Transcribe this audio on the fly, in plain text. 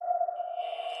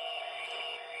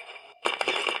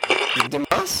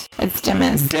Demas? It's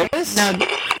Demas. Demas? No.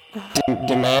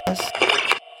 Demas?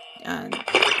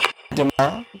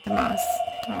 Demas? Demas.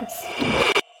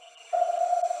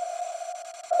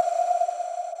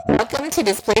 Welcome to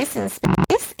Displaced in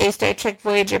Space, a Star Trek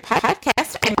Voyager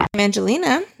podcast. I'm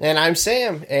Angelina. And I'm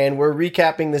Sam, and we're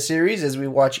recapping the series as we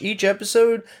watch each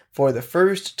episode for the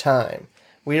first time.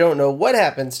 We don't know what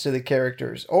happens to the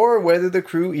characters, or whether the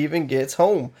crew even gets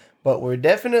home, but we're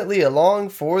definitely along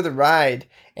for the ride.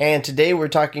 And today we're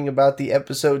talking about the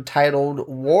episode titled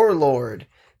Warlord,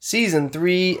 Season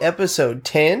 3, Episode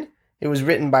 10. It was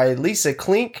written by Lisa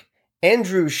Klink,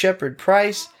 Andrew Shepard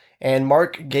Price, and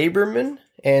Mark Gaberman,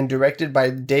 and directed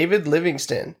by David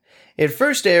Livingston. It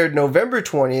first aired November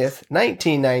 20th,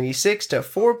 1996 to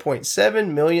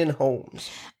 4.7 million homes.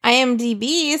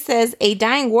 IMDb says a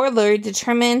dying warlord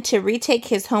determined to retake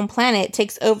his home planet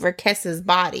takes over Kessa's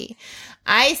body.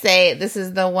 I say this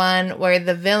is the one where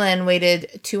the villain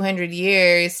waited 200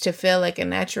 years to feel like a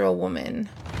natural woman.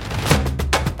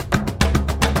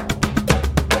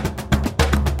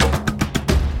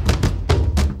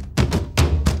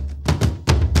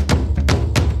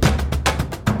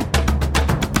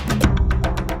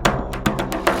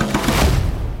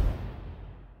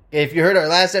 If you heard our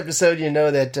last episode, you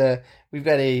know that we've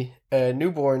got a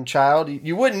newborn child.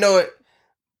 You wouldn't know it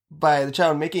by the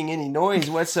child making any noise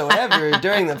whatsoever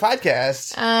during the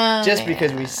podcast, just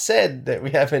because we said that we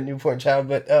have a newborn child.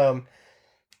 But I'm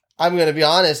going to be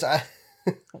honest. I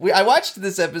watched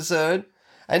this episode.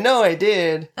 I know I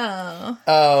did.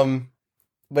 Oh.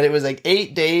 But it was like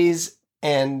 8 days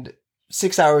and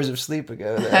 6 hours of sleep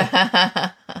ago.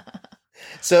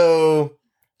 So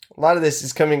a lot of this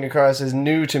is coming across as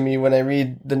new to me when I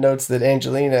read the notes that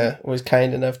Angelina was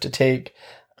kind enough to take.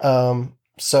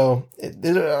 So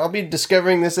I'll be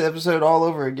discovering this episode all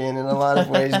over again in a lot of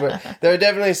ways, but there are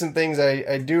definitely some things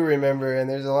I do remember, and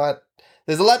there's a lot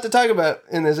to talk about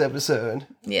in this episode.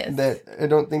 Yes. That I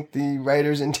don't think the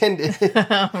writers intended. Right.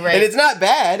 And it's not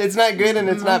bad. It's not good, and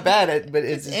it's not bad, but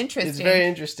it's interesting. It's very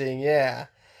interesting. Yeah.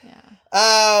 Yeah.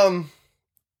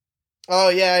 Oh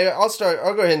yeah, I'll start.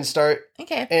 I'll go ahead and start.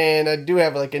 Okay. And I do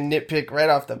have like a nitpick right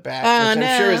off the bat, which I'm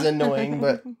no. sure is annoying.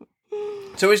 But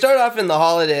so we start off in the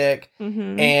holodeck,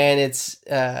 Mm-hmm. and it's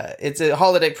a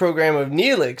holodeck program of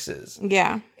Neelix's,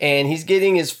 Yeah. and he's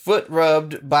getting his foot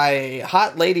rubbed by a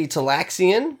hot lady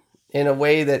Talaxian in a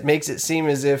way that makes it seem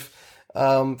as if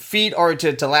feet are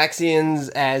to Talaxians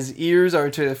as ears are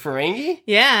to Ferengi.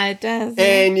 Yeah, it does.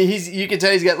 And you can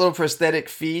tell he's got little prosthetic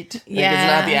feet. Like, Yeah. it's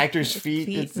not the actor's feet.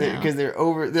 It's no. because they're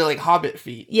like hobbit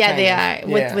feet. Yeah, they kind of.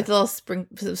 are. Yeah. With little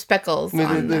speckles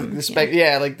on them.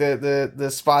 Yeah, like the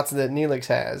spots that Neelix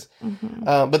has.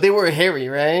 Mm-hmm. But they were hairy,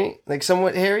 right? Like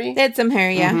somewhat hairy? They had some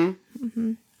hair, yeah. Mm-hmm.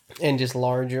 Mm-hmm. And just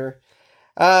larger.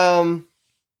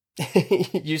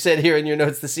 You said here in your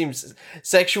notes, this seems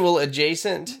sexual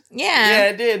adjacent. Yeah. Yeah,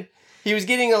 it did. He was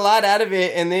getting a lot out of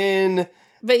it, and then...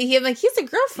 But he's a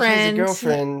girlfriend. He's a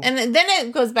girlfriend. And then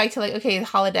it goes back to like, okay,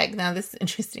 holodeck. Now this is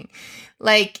interesting.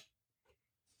 Like,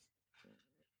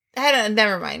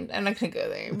 never mind. I'm not going to go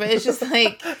there. But it's just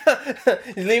like...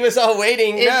 Leave us all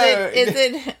waiting. We have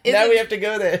to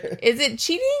go there. Is it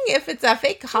cheating if it's a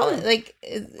fake holodeck? Like,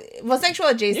 sexual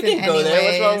adjacent You can go there.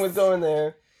 What's wrong anyways. with going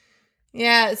there?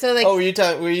 Yeah, so like... Oh,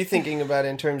 were you thinking about it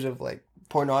in terms of like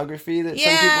pornography that some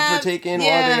people partake in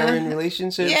while they are in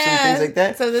relationships and things like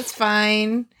that? So that's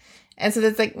fine. And so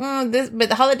that's like, but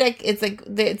the holodeck, it's like,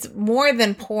 it's more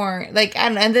than porn. Like,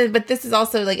 but this is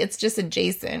also like, it's just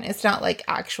adjacent. It's not like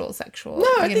actual sexual. No,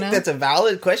 I think that's a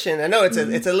valid question. I know it's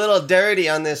a little dirty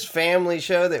on this family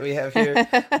show that we have here.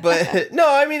 But no,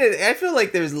 I mean, I feel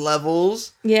like there's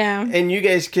levels. Yeah. And you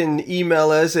guys can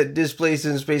email us at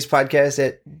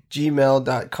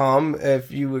displacedinspacepodcast@gmail.com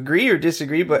if you agree or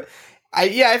disagree. But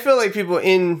I feel like people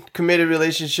in committed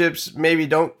relationships maybe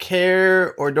don't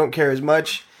care as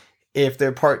much if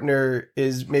their partner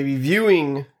is maybe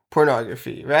viewing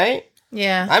pornography, right?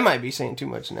 Yeah. I might be saying too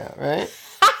much now, right?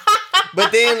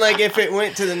 But then, like, if it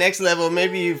went to the next level,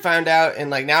 maybe you found out, and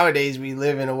like nowadays we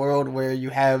live in a world where you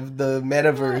have the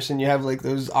metaverse and you have like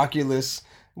those Oculus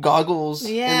goggles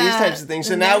and these types of things.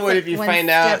 So now what if you find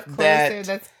out that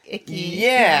that's icky.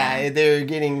 Yeah, they're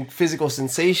getting physical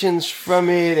sensations from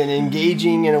it and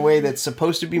engaging in a way that's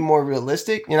supposed to be more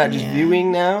realistic. You're not just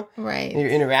viewing now. Right. You're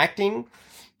interacting.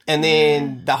 And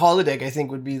then the holodeck, I think,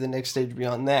 would be the next stage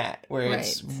beyond that, where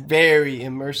it's very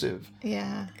immersive.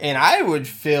 Yeah. And I would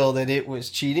feel that it was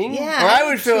cheating. Yeah. Or I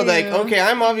would feel like, okay,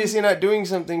 I'm obviously not doing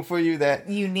something for you that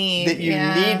you need.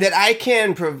 That I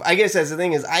can provide. I guess that's the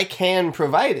thing is I can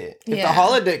provide it. If the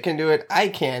holodeck can do it, I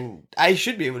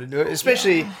should be able to do it.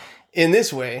 Especially in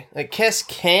this way. Like, Kes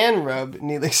can rub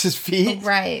Neelix's feet.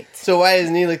 Right. So why is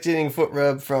Neelix getting foot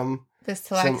rub from this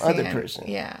some other person?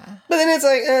 Yeah. But then it's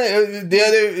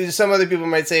like, some other people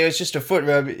might say it's just a foot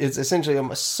rub. It's essentially a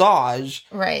massage.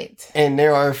 Right. And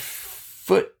there are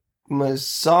foot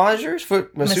massagers,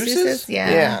 foot masseuses?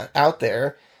 Yeah, out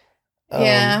there.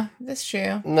 Yeah, that's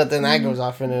true. But then that goes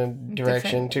off in a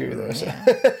direction too, though. So. Yeah.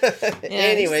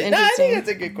 Anyway, no, I think that's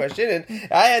a good question, and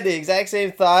I had the exact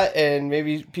same thought, and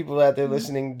maybe people out there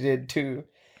listening did too.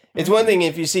 It's one thing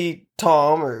if you see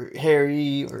Tom or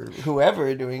Harry or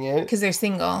whoever doing it, because they're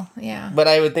single. Yeah, but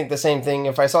I would think the same thing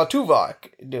if I saw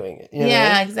Tuvok doing it. You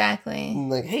know? Exactly.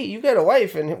 Like, hey, you got a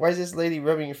wife, and why is this lady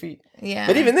rubbing your feet? Yeah,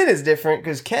 but even then, it's different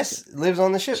because Kes lives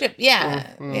on the ship.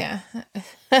 Yeah, yeah.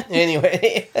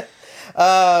 Anyway.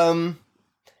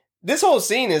 This whole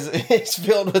scene is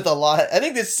filled with a lot. I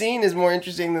think this scene is more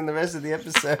interesting than the rest of the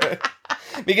episode.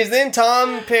 Because then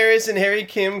Tom Paris and Harry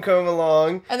Kim come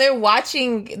along. And they're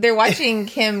watching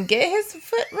him get his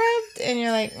foot rubbed, and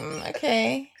you're like,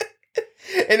 okay.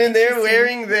 And then they're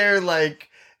wearing their, like,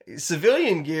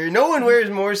 civilian gear. No one wears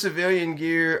more civilian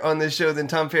gear on this show than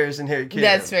Tom Paris and Harry Kim.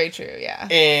 That's very true, yeah.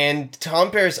 And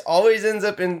Tom Paris always ends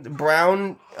up in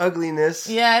brown ugliness.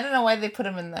 Yeah, I don't know why they put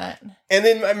him in that. And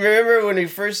then I remember when we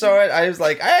first saw it, I was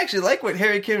like, I actually like what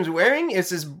Harry Kim's wearing. It's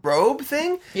this robe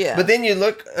thing. Yeah. But then you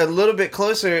look a little bit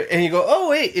closer and you go, oh,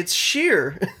 wait, it's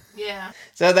sheer. Yeah.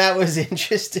 So that was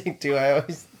interesting, too. I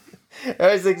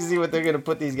always like to see what they're going to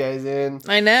put these guys in.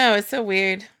 I know, it's so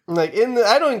weird. Like,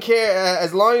 I don't care,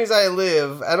 as long as I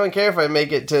live, I don't care if I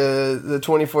make it to the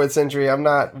 24th century, I'm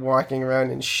not walking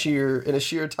around in a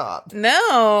sheer top.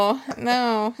 No,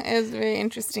 it was very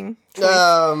interesting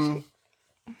choice.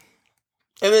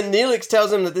 And then Neelix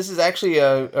tells him that this is actually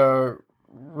a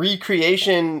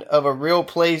recreation of a real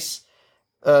place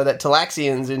that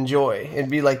Talaxians enjoy. It'd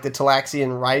be like the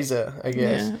Talaxian Ryza, I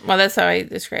guess. Yeah. Well, that's how I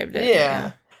described it.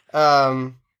 Yeah.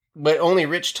 But only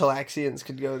rich Talaxians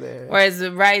could go there. Whereas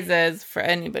Ryza is for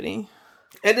anybody.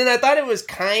 And then I thought it was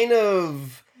kind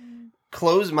of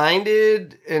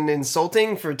close-minded and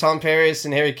insulting for Tom Paris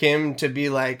and Harry Kim to be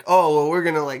like, oh, well, we're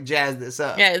gonna, like, jazz this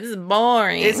up. Yeah, this is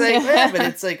boring. It's like, yeah, but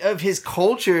it's like of his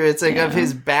culture. It's like of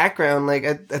his background. Like,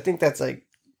 I think that's, like,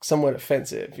 somewhat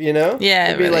offensive, you know? Yeah,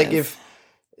 it'd be really like is.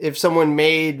 if someone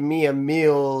made me a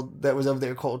meal that was of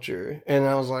their culture, and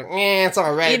I was like, it's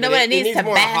all right. You know what? It needs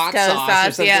Tabasco sauce.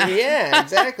 Or something. Yeah,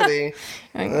 exactly.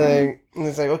 Like,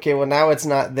 it's like, okay, well, now it's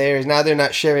not theirs. Now they're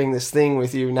not sharing this thing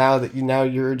with you. Now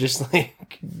you're just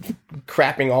like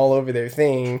crapping all over their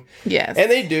thing. Yes, and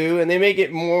they do, and they make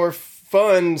it more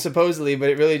fun supposedly,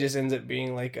 but it really just ends up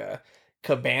being like a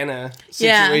cabana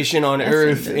situation on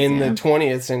Earth in the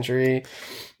 20th century.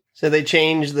 So they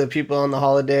change the people on the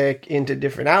holodeck into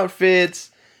different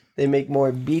outfits. They make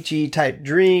more beachy type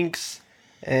drinks.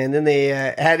 And then they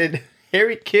added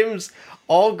Harry Kim's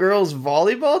all-girls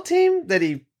volleyball team that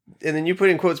and then you put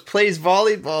in quotes, plays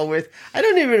volleyball with. I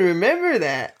don't even remember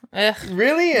that. Ugh.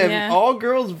 Really? An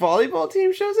all-girls volleyball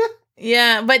team shows up?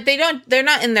 Yeah, but they're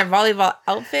not in their volleyball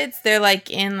outfits. They're like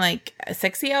in like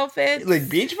sexy outfits. Like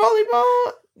beach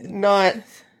volleyball? Not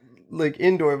like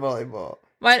indoor volleyball.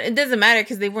 Well, it doesn't matter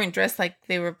because they weren't dressed like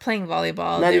they were playing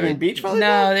volleyball. Not even beach volleyball?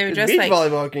 No, they were dressed like... Beach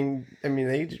volleyball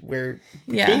they just wear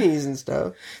bikinis and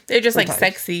stuff. They're just sometimes.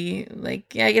 Like sexy.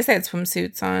 Like, yeah, I guess they had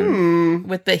swimsuits on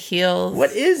with the heels.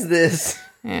 What is this?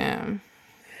 Yeah.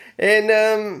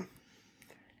 And,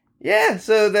 yeah,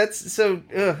 so it's like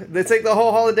the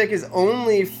whole holodeck is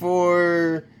only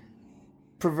for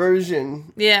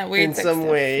perversion. Yeah, weird in some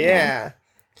way, yeah.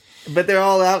 But they're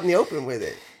all out in the open with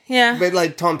it. Yeah. But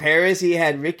like Tom Paris, he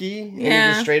had Ricky. And he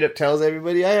just straight up tells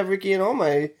everybody, I have Ricky in all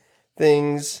my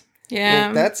things. Yeah.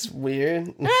 Like, that's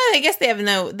weird. I guess they have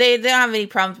they don't have any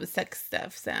problems with sex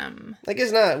stuff, Sam. I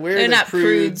guess not. They're not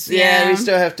prudes. Yeah, we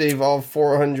still have to evolve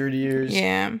 400 years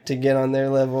to get on their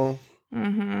level.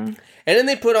 Mm-hmm. And then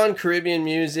they put on Caribbean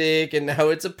music and how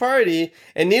it's a party.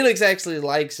 And Neelix actually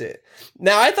likes it.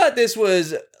 Now, I thought this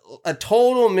was a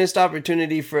total missed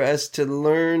opportunity for us to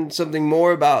learn something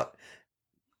more about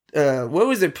what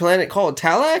was the planet called?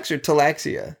 Talax or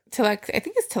Talaxia? I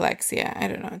think it's Talaxia. I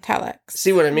don't know. Talax.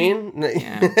 See what I mean?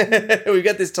 Yeah. We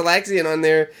got this Talaxian on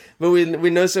there, but we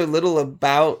know so little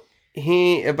about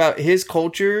his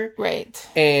culture. Right.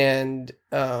 And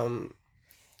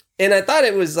I thought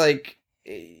it was like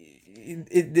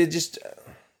it just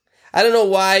I don't know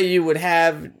why you would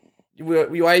show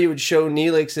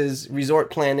Neelix's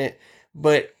resort planet,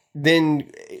 but then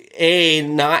A,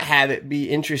 not have it be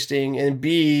interesting, and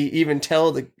B, even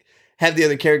have the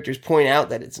other characters point out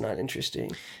that it's not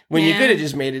interesting. When you could have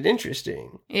just made it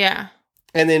interesting. Yeah.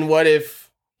 And then what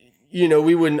if you know,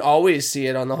 we wouldn't always see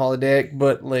it on the holodeck,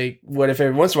 but like, what if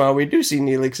every once in a while we do see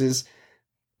Neelix's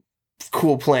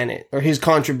cool planet or his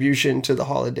contribution to the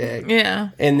holodeck? Yeah.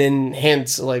 And then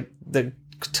hence, like, the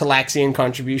Talaxian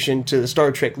contribution to the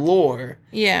Star Trek lore.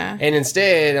 Yeah. And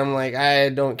instead, I'm like, I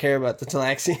don't care about the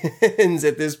Talaxians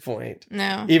at this point.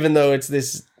 No. Even though it's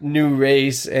this new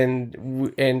race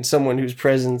and someone whose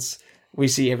presence we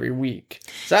see every week.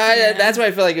 So that's why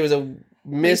I feel like it was a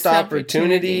missed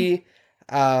opportunity.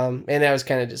 And I was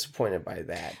kind of disappointed by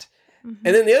that. Mm-hmm.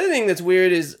 And then the other thing that's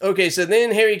weird is, okay, so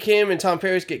then Harry Kim and Tom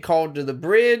Paris get called to the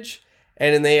bridge,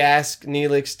 and then they ask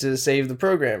Neelix to save the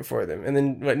program for them. And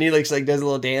then Neelix like does a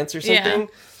little dance or something. Yeah.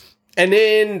 And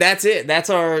then that's it.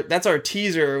 That's our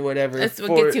teaser or whatever. That's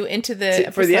what gets you into the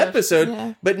episode. For the episode.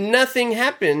 Yeah. But nothing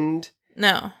happened.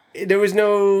 No. There was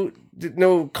no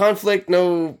conflict,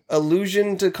 no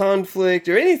allusion to conflict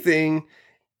or anything.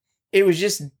 It was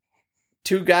just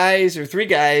 2 guys or 3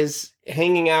 guys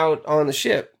hanging out on the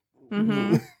ship.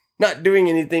 Mm-hmm. Not doing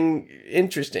anything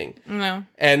interesting. No.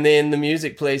 And then the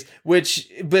music plays,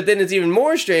 but then it's even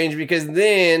more strange because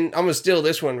then, I'm going to steal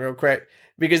this one real quick,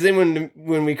 because then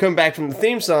when we come back from the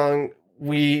theme song,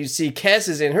 we see Kes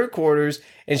is in her quarters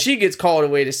and she gets called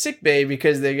away to sickbay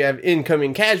because they have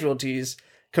incoming casualties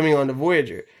coming onto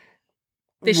Voyager.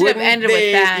 They should have ended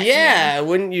with that. Yeah,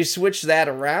 wouldn't you switch that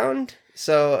around?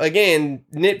 So, again,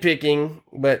 nitpicking,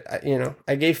 but, you know,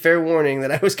 I gave fair warning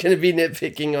that I was going to be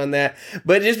nitpicking on that.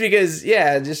 But just because,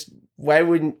 why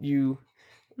would you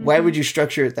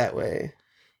structure it that way?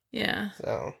 Yeah.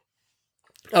 So,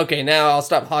 okay, now I'll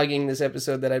stop hogging this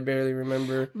episode that I barely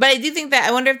remember. But I do think that,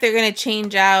 I wonder if they're going to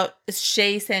change out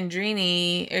Shay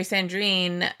Sandrine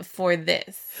for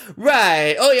this.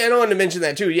 Right. Oh, yeah, I don't want to mention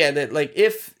that, too. Yeah, that, like,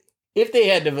 if they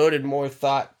had devoted more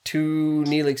thought to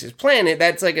Neelix's planet,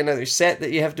 that's like another set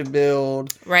that you have to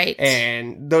build. Right.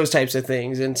 And those types of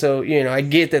things. And so, you know, I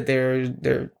get that there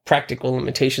are practical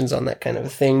limitations on that kind of a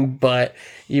thing, but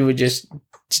you would just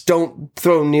don't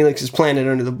throw Neelix's planet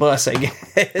under the bus, I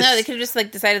guess. No, they could have just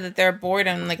like decided that they're bored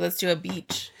and like, let's do a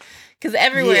beach. Because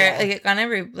everywhere,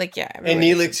 everywhere. And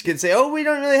Neelix could say, oh, we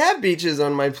don't really have beaches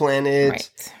on my planet.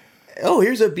 Right. Oh,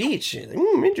 here's a beach.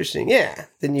 Interesting. Yeah.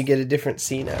 Then you get a different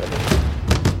scene out of it.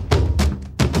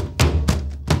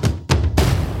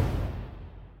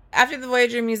 After the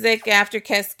Voyager music, after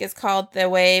Kes gets called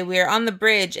away, we're on the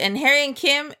bridge, and Harry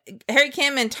Kim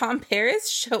and Tom Paris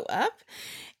show up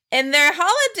in their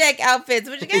holodeck outfits,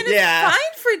 which again is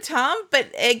fine for Tom, but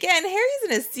again, Harry's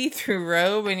in a see-through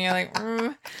robe, and you're like,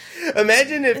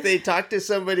 Imagine if they talk to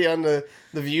somebody on the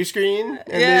view screen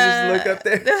and they just look up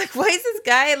there. They're like, why is this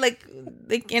guy like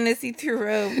in a see-through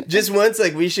robe? Just once,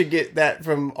 like, we should get that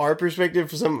from our perspective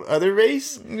for some other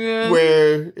race,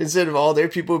 where instead of all their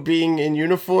people being in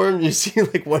uniform, you see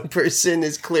like one person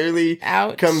is clearly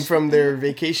come from their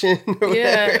vacation or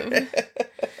whatever.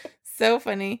 So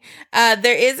funny.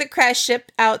 There is a crashed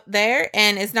ship out there,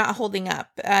 and it's not holding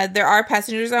up. There are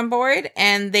passengers on board,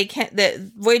 and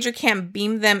the Voyager can't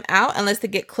beam them out unless they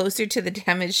get closer to the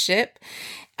damaged ship.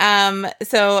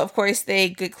 So of course they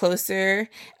get closer.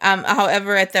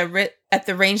 However, at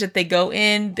the range that they go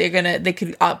in, they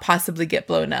could possibly get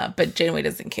blown up. But Janeway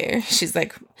doesn't care. She's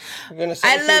like,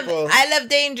 I love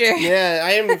danger. Yeah,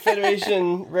 I am a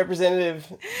Federation representative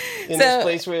in this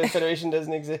place where the Federation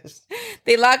doesn't exist.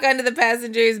 They lock onto the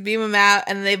passengers, beam them out,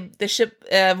 and the ship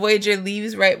Voyager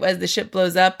leaves right as the ship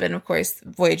blows up, and of course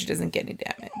Voyager doesn't get any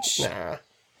damage. Nah.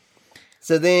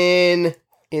 So then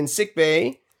in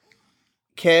sickbay,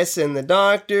 Kes and the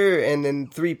doctor, and then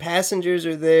 3 passengers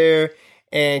are there,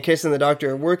 and Kes and the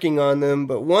doctor are working on them,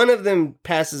 but one of them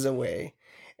passes away.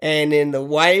 And then the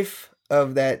wife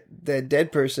of that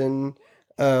dead person,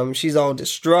 she's all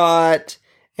distraught,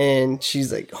 and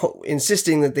she's like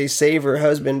insisting that they save her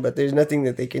husband, but there's nothing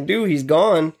that they can do. He's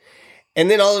gone.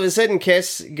 And then all of a sudden,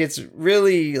 Kes gets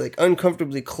really like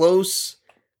uncomfortably close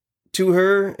to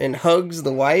her and hugs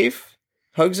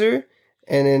her.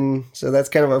 And then, so that's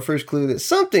kind of our first clue that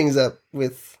something's up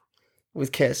with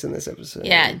Kes in this episode.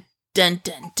 Yeah. Dun,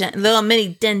 dun, dun. Little mini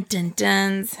dun, dun,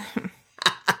 duns.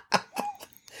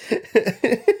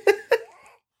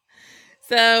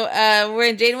 So, we're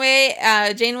in Janeway,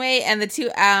 and the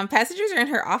 2 passengers are in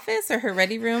her office or her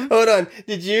ready room. Hold on.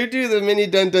 Did you do the mini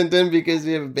dun dun dun because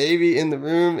we have a baby in the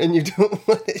room and you don't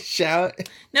want to shout?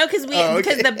 No, because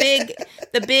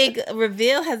the big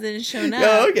reveal hasn't shown up.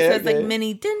 Oh, okay. So it's like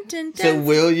mini dun dun dun. So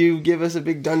will you give us a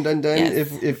big dun dun dun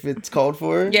if it's called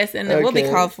for? Yes, and it will be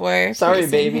called for. Sorry,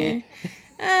 baby.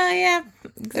 Yeah,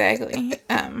 exactly.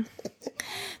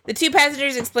 The two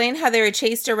passengers explained how they were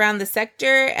chased around the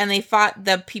sector and they fought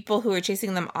the people who were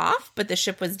chasing them off, but the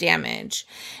ship was damaged.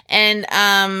 And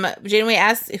Janeway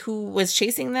asked who was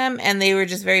chasing them, and they were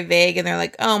just very vague, and they're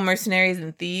like, oh, mercenaries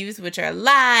and thieves, which are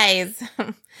lies.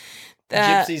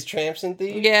 Gypsies, tramps, and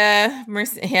thieves? Yeah,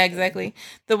 exactly.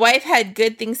 The wife had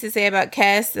good things to say about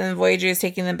Kes, and the Voyager is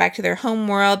taking them back to their home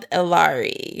world,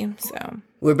 Ilari. So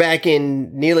we're back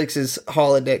in Neelix's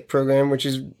holodeck program, which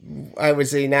is, I would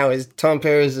say now, is Tom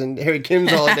Paris and Harry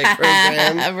Kim's holodeck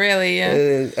program. Really,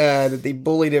 yeah. That they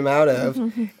bullied him out of.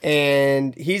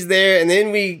 And he's there, and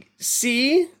then we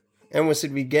see, I almost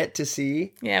said we get to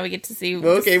see. Yeah, we get to see.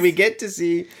 Okay, we get to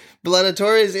see B'Elanna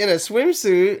Torres in a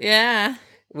swimsuit. Yeah.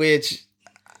 Which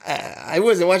I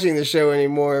wasn't watching the show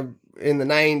anymore in the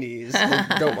 90s.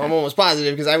 I'm almost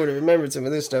positive because I would have remembered some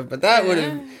of this stuff, but that would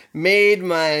have made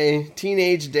my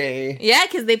teenage day. Yeah,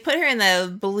 because they put her in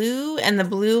the blue, and the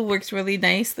blue works really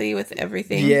nicely with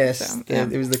everything. Yes, so, yeah.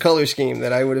 It was the color scheme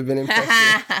that I would have been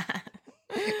impressed with.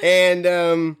 And,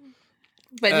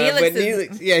 but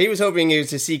Neelix he was hoping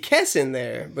to see Kes in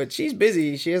there, but she's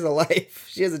busy. She has a life.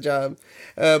 She has a job.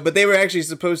 But they were actually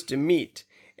supposed to meet.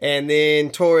 And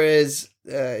then Torres,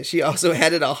 she also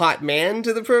added a hot man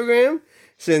to the program,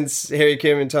 since Harry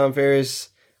Kim and Tom Paris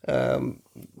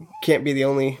can't be the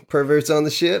only perverts on the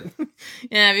ship.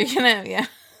 Yeah, if you're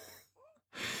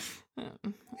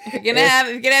gonna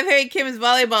have Harry Kim's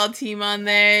volleyball team on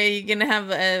there, you're gonna have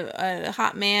a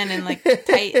hot man in like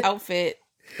tight outfit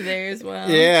there as well.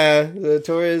 Yeah,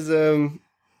 Torres.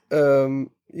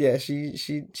 Yeah, she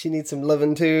needs some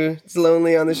loving too. It's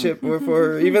lonely on the ship for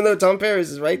her, even though Tom Paris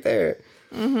is right there.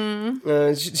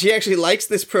 Mm-hmm. She actually likes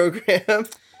this program,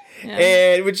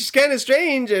 and which is kind of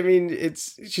strange. I mean,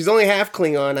 she's only half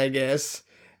Klingon, I guess.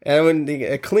 And I wouldn't think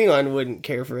a Klingon wouldn't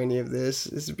care for any of this.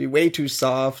 This would be way too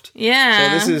soft. Yeah.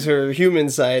 So this is her human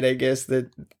side, I guess. That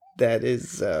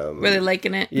is really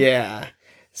liking it. Yeah.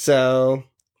 So.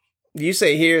 You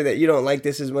say here that you don't like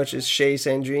this as much as Shay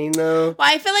Sandrine, though? Well,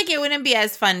 I feel like it wouldn't be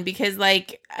as fun because,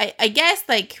 like, I guess,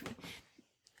 like,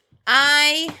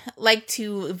 I like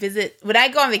to visit... When I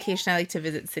go on vacation, I like to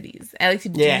visit cities. I like to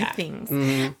do things.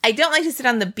 Mm-hmm. I don't like to sit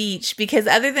on the beach because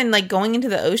other than, like, going into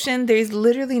the ocean, there's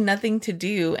literally nothing to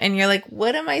do. And you're like,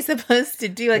 what am I supposed to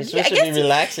do? Like, I guess be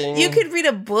relaxing. You could read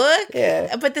a book,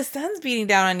 but the sun's beating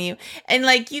down on you. And,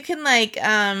 like, you can, like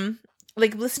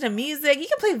listen to music. You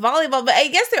can play volleyball, but I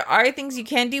guess there are things you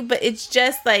can do, but it's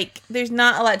just like there's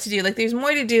not a lot to do. Like there's more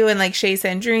to do in like Shay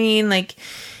Sandrine. Like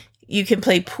you can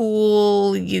play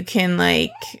pool, you can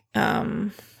like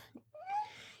you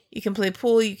can play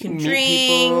pool, you can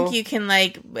drink, you can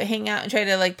like hang out and try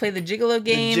to like play the Gigolo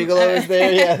game. The Gigolo is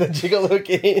there, yeah, the Gigolo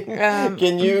game.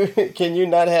 Can you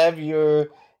not have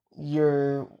your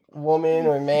woman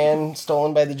or man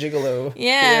stolen by the Gigolo?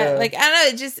 Yeah, like I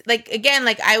don't know, just like again,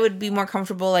 like I would be more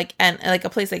comfortable like and like a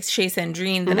place like Shay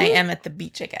Sandrine than I am at the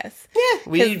beach, I guess. Yeah,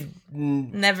 we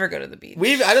never go to the beach.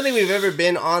 I don't think we've ever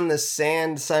been on the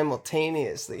sand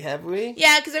simultaneously, have we?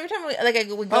 Yeah, because every time we go,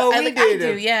 we did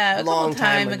a long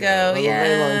time ago. A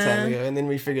very long time ago, and then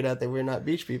we figured out that we're not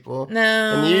beach people. No,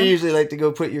 and you usually like to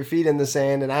go put your feet in the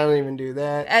sand, and I don't even do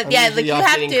that. Yeah, like you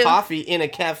have to coffee in a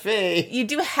cafe. You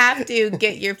do have to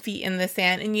get your feet in the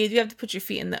sand, and you do have to put your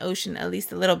feet in the ocean at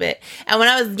least a little bit. And when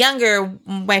I was younger,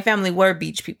 my family were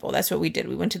beach people. That's what we did.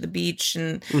 We went to the beach,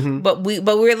 and but we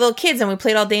were little kids, and we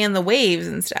played all day in the waves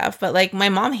and stuff. But like my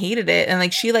mom hated it, and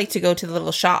like she liked to go to the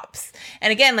little shops.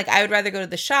 And again, like I would rather go to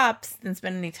the shops than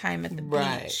spend any time at the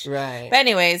beach. Right. But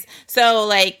anyways, so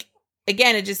like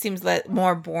again, it just seems like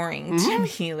more boring to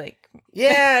me. Like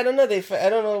yeah, I don't know. I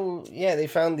don't know. Yeah, they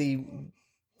found the.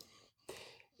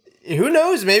 Who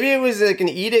knows? Maybe it was like an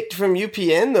edict from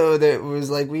UPN, though, that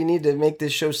was like, we need to make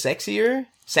this show sexier.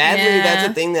 Sadly, that's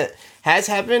a thing that has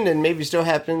happened and maybe still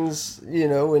happens,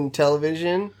 in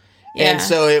television. Yeah. And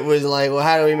so it was like, well,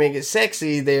 how do we make it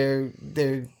sexy? They're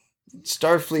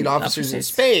Starfleet officers in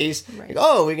space. Right.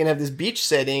 Like, we can have this beach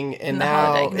setting. And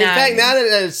now, in fact, now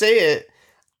that I say it,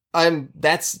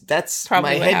 that's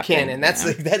probably my headcanon.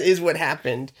 That is what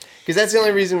happened. Because that's the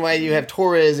only reason why you have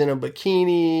Torres in a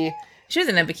bikini. She was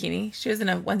in a bikini. She was in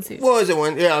a onesuit. What was it?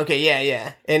 Yeah, okay,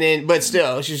 yeah. And then, but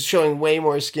still, she's showing way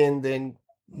more skin than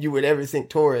you would ever think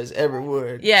Torres ever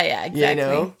would. Yeah,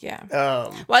 exactly. Yeah.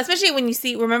 Well, especially when you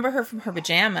remember her from her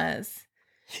pajamas.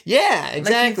 Yeah,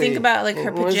 exactly. Like you think about like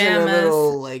her pajamas.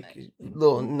 Wasn't a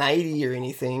little nighty or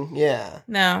anything. Yeah.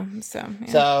 No. So. Yeah.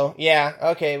 So yeah.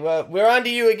 Okay. Well, we're on to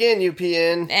you again,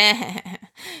 UPN.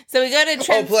 So we go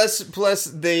to. Plus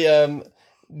the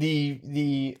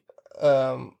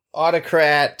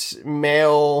autocrat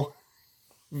male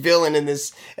villain in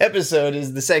this episode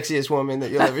is the sexiest woman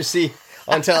that you'll ever see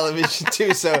on television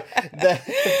too. So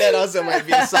that also might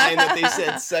be a sign that they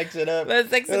said sex it up. Let's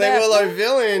sex it like, up. well, our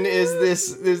villain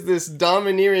is this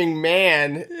domineering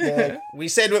man. Like, we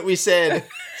said what we said.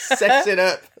 Sex it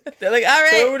up. They're like, all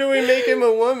right. So do we make him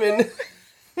a woman?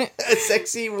 A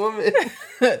sexy woman.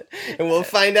 And we'll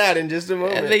find out in just a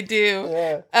moment. And they do.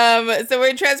 Yeah. So we're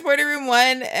in transporter room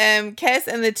 1. Kess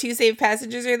and the 2 saved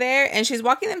passengers are there, and she's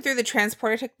walking them through the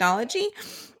transporter technology.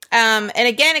 And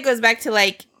again, it goes back to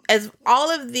like as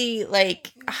all of the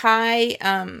like high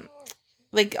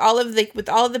like all of the with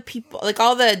all the people, like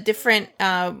all the different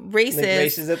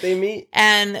races that they meet,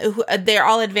 and they're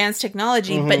all advanced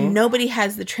technology, but nobody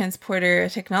has the transporter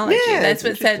technology. Yeah, that's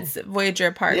what sets Voyager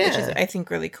apart, which is I think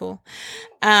really cool.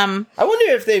 I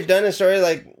wonder if they've done a story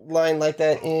line like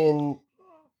that in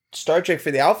Star Trek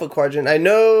for the Alpha Quadrant. I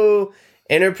know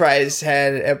Enterprise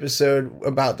had an episode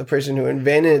about the person who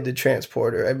invented the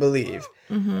transporter, I believe.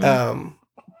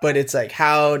 But it's like,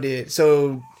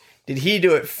 did he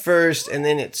do it first and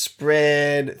then it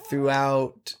spread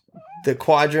throughout the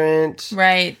quadrant?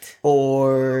 Right.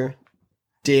 Or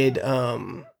did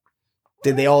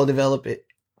they all develop it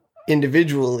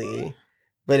individually?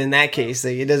 But in that case,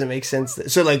 like, it doesn't make sense. Did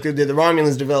the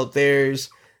Romulans develop theirs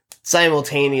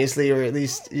simultaneously, or at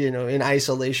least, in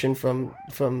isolation from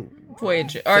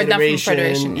Voyager, or not from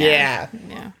Federation? Yeah.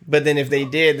 But then if they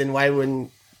did, then why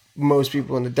wouldn't most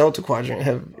people in the Delta Quadrant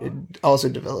have also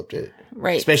developed it?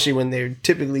 Right. Especially when they're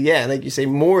typically, like you say,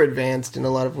 more advanced in a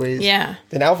lot of ways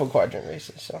than Alpha Quadrant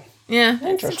races. So yeah,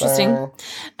 it's interesting.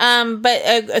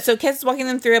 But so Kess is walking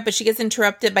them through it, but she gets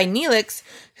interrupted by Neelix,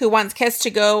 who wants Kess to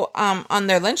go on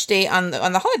their lunch date on the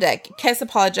holodeck. Kess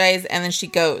apologizes, and then she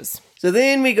goes. So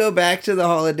then we go back to the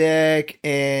holodeck,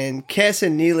 and Kess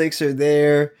and Neelix are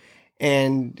there,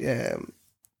 and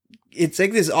it's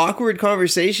like this awkward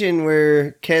conversation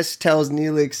where Kess tells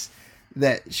Neelix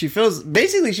that she feels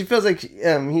like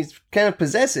he's kind of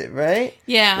possessive, right?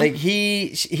 Yeah. Like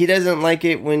he doesn't like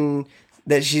it when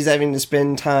that she's having to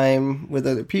spend time with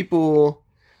other people,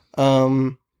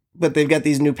 but they've got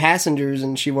these new passengers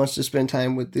and she wants to spend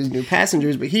time with these new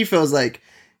passengers, but he feels like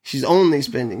she's only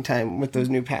spending time with those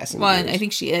new passengers. Well, I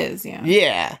think she is, yeah.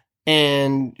 Yeah.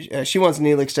 And she wants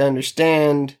Neelix to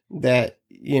understand that,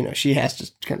 she has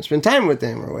to kind of spend time with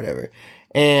them or whatever.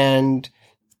 And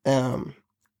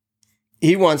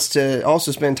he wants to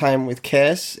also spend time with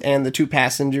Kess and the 2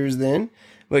 passengers then.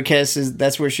 But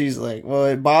that's where she's like, well,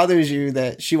 it bothers you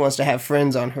that she wants to have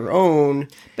friends on her own.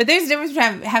 But there's a difference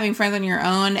between having friends on your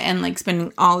own and like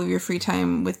spending all of your free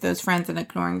time with those friends and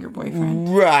ignoring your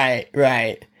boyfriend. Right.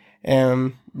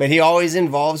 But he always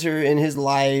involves her in his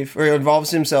life, or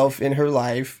involves himself in her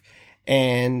life.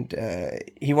 And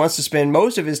he wants to spend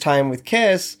most of his time with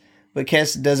Kess, but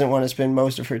Kess doesn't want to spend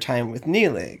most of her time with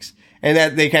Neelix. And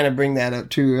that they kind of bring that up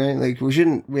too, right? Like,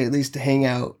 shouldn't we at least hang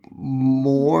out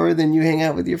more than you hang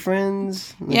out with your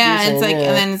friends? Like and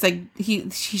then it's like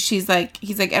he's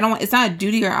like, I don't want. It's not a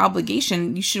duty or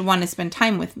obligation. You should want to spend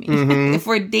time with me. If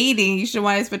we're dating, you should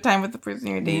want to spend time with the person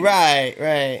you're dating.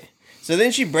 Right. So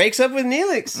then she breaks up with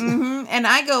Neelix, and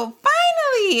I go,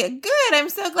 finally, good. I'm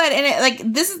so glad.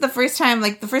 And this is the first time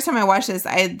I watched this,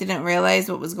 I didn't realize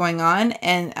what was going on,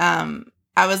 and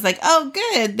I was like, oh,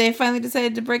 good. They finally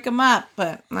decided to break them up,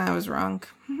 but I was wrong.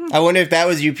 I wonder if that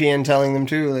was UPN telling them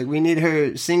too. Like, we need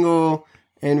her single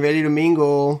and ready to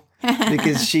mingle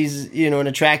because she's, an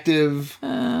attractive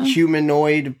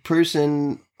humanoid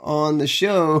person on the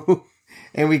show,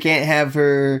 and we can't have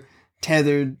her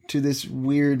tethered to this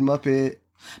weird Muppet.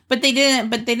 But they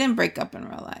didn't break up in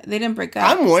real life. They didn't break up.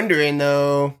 I'm wondering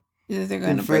though, if they're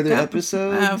going to break further up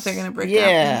episodes. I don't know if they're going to break up.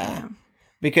 Yeah.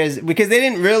 Because they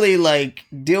didn't really like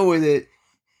deal with it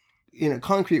in a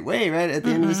concrete way, right? At the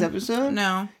end of this episode?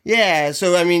 No. Yeah.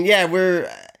 So I think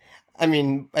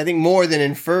more than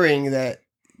inferring that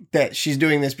she's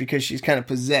doing this because she's kind of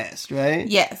possessed, right?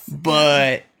 Yes.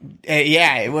 But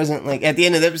it wasn't like at the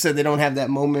end of the episode they don't have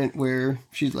that moment where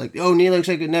she's like, "Oh, Neelix,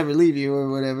 I could never leave you," or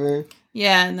whatever.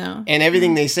 Yeah, no. And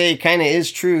everything they say kind of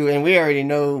is true, and we already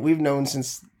know, we've known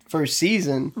since first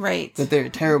season, right, that they're a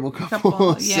terrible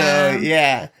couple.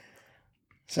 Yeah.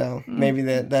 So maybe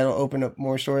that'll open up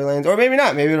more storylines, or maybe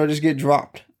not. Maybe it'll just get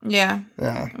dropped. Yeah.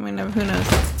 I mean, who knows?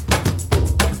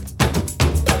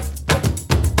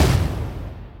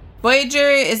 Voyager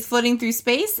is floating through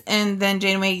space, and then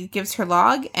Janeway gives her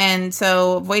log, and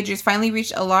so Voyager's finally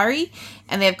reached Alari,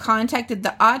 and they have contacted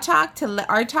the Artok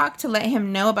to let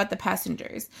him know about the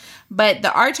passengers. But the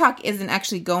Artok isn't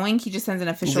actually going; he just sends an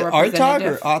official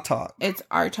representative. Artok or Autok? It's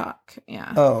Artok,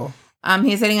 yeah. Oh.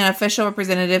 He's sending an official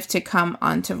representative to come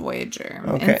onto Voyager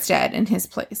instead in his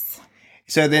place.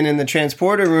 So then in the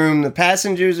transporter room, the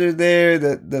passengers are there,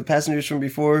 the passengers from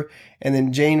before, and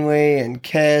then Janeway and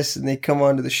Kes, and they come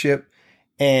onto the ship,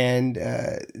 and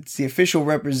it's the official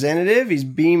representative. He's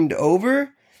beamed over,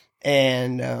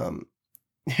 and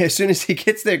as soon as he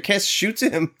gets there, Kes shoots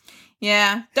him.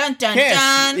 Yeah. Dun, dun, Kes.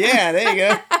 dun. Yeah, there you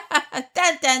go.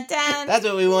 Dun, dun, dun. That's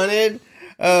what we wanted.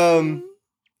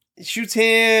 Shoots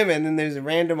him, and then there's a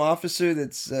random officer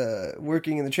that's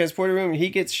working in the transporter room, and he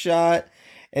gets shot.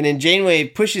 And then Janeway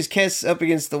pushes Kes up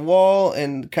against the wall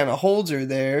and kind of holds her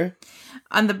there.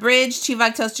 On the bridge,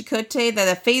 Tuvok tells Chakotay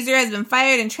that a phaser has been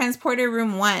fired in transporter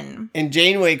room 1. And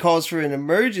Janeway calls for an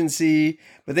emergency,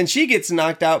 but then she gets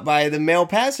knocked out by the male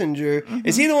passenger. Mm-hmm.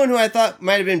 Is he the one who I thought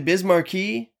might have been Biz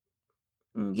Markie?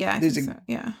 Yeah, I think so.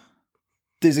 Yeah.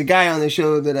 There's a guy on the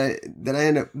show that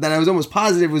I was almost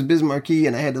positive was Biz Markie,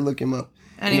 and I had to look him up.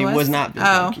 And he was not Biz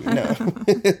Markie, no.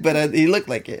 But he looked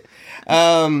like it.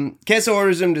 Kes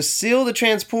orders him to seal the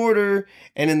transporter,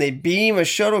 and then they beam a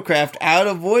shuttlecraft out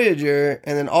of Voyager,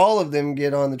 and then all of them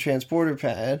get on the transporter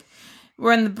pad.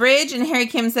 We're on the bridge, and Harry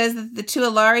Kim says that the two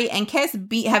Ilari and Kes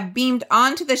have beamed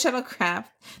onto the shuttlecraft.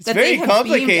 It's very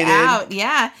complicated. Out.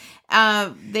 Yeah.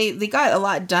 They got a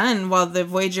lot done while the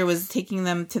Voyager was taking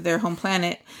them to their home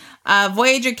planet.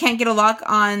 Voyager can't get a lock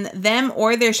on them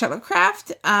or their shuttlecraft.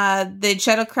 The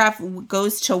shuttlecraft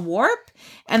goes to warp,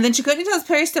 and then Chakotay tells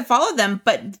Paris to follow them,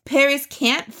 but Paris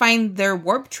can't find their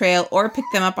warp trail or pick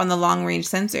them up on the long-range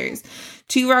sensors.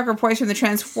 Tuvok reports from the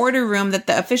transporter room that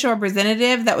the official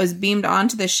representative that was beamed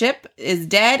onto the ship is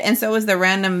dead, and so is the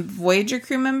random Voyager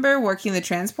crew member working the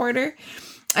transporter.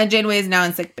 And Janeway is now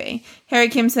in sickbay. Harry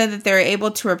Kim said that they're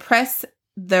able to repress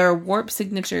their warp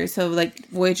signature, so like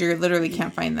Voyager literally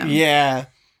can't find them. Yeah,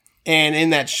 and in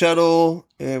that shuttle,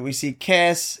 we see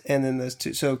Kes, and then those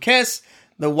two. So Kes,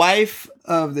 the wife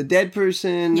of the dead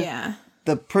person. Yeah.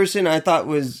 The person I thought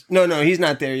was no, he's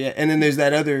not there yet. And then there's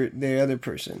the other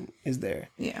person is there.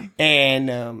 Yeah.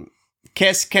 And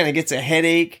Kes kind of gets a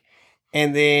headache,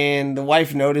 and then the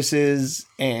wife notices,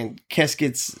 and Kes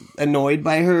gets annoyed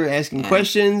by her asking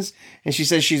questions, and she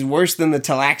says she's worse than the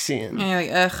Talaxian. And you're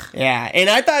like, ugh. Yeah, and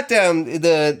I thought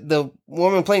the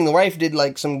woman playing the wife did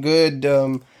like some good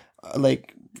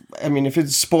I mean, if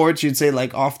it's sports, you'd say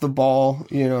like off the ball,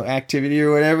 activity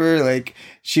or whatever. Like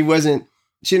she didn't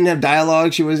have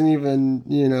dialogue. She wasn't even,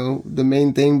 the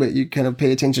main thing, but you kind of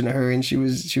pay attention to her, and she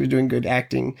was doing good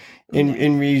acting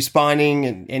in responding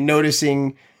and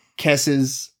noticing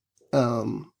Kes's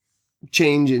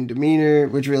change in demeanor,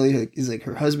 which really is like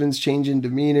her husband's change in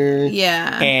demeanor.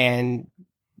 Yeah. And,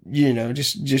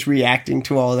 just reacting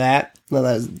to all that.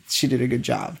 Well, she did a good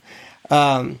job.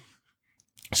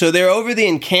 So they're over the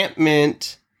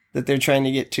encampment that they're trying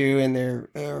to get to, and there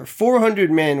are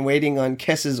 400 men waiting on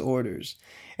Kes's orders.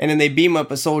 And then they beam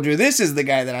up a soldier. This is the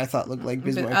guy that I thought looked like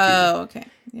Biz Markie. Oh, okay.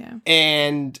 Yeah.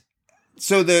 And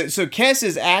so Kes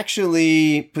is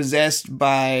actually possessed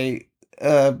by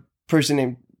a person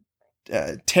named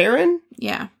Terran?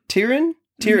 Yeah. Tyrion,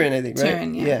 I think, right?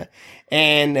 Tyrion, yeah.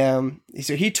 And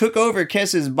so he took over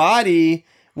Kes's body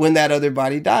when that other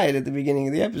body died at the beginning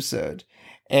of the episode.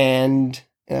 And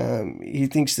he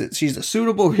thinks that she's a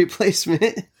suitable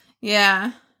replacement.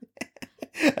 Yeah.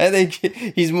 I think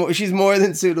she's more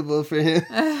than suitable for him.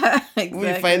 Exactly.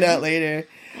 We find out later.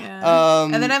 Yeah.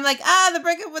 And then I'm like, the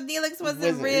breakup with Neelix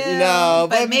wasn't real. No,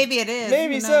 but maybe it is.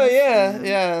 Maybe so,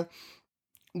 yeah.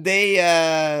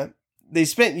 They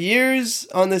spent years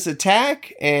on this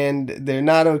attack, and they're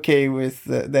not okay with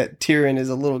that Tyrion is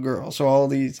a little girl. So all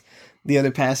the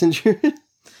other passengers.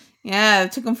 Yeah,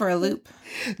 it took them for a loop.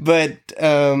 But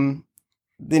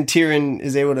then Tyrion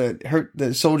is able to hurt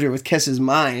the soldier with Kes's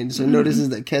mind. So notices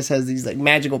that Kes has these like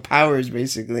magical powers,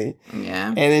 basically. Yeah.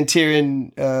 And then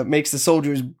Tyrion makes the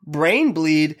soldier's brain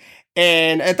bleed.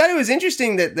 And I thought it was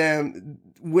interesting that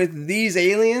with these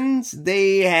aliens,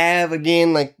 they have,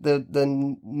 again, like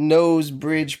the nose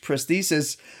bridge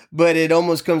prosthesis, but it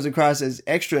almost comes across as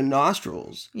extra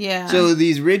nostrils. Yeah. So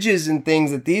these ridges and things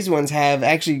that these ones have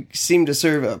actually seem to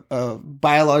serve a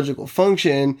biological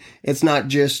function. It's not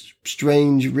just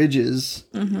strange ridges,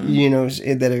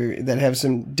 that have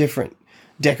some different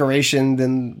decoration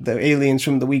than the aliens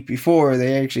from the week before.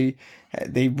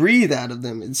 They breathe out of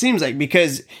them, it seems like,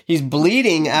 because he's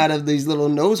bleeding out of these little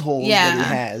nose holes that he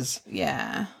has.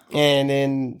 Yeah. And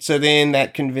then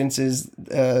that convinces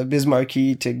Biz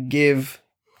Markie to give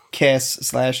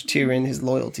Kes/Tyrion his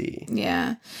loyalty.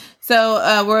 Yeah.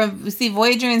 So we see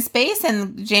Voyager in space,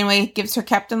 and Janeway gives her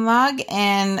captain log,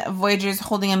 and Voyager's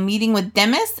holding a meeting with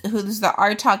Demis, who's the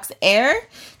Artok's heir,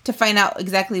 to find out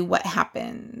exactly what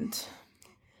happened.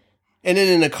 And then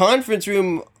in a conference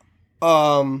room,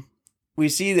 we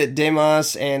see that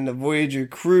Deimos and the Voyager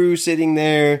crew sitting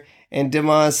there, and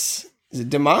Deimos, is it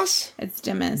Deimos? It's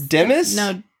Demis. Demis?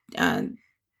 No,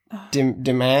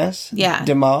 Demas? Yeah.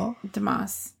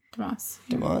 Demas?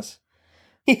 Demas.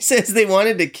 He says they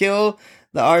wanted to kill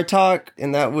the Artok,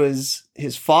 and that was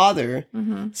his father,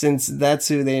 since that's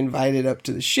who they invited up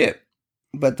to the ship.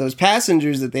 But those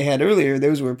passengers that they had earlier,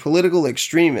 those were political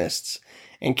extremists,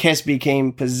 and Kes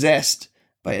became possessed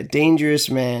by a dangerous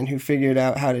man who figured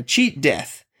out how to cheat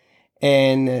death.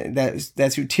 And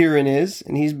that's who Tyrion is,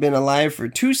 and he's been alive for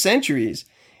 2 centuries.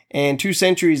 And 2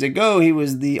 centuries ago, he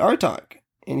was the Artok,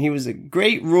 and he was a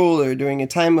great ruler during a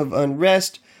time of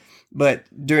unrest, but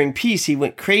during peace, he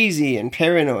went crazy and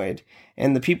paranoid,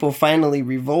 and the people finally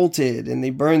revolted, and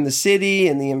they burned the city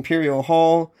and the Imperial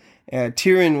Hall.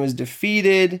 Tyrion was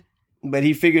defeated, but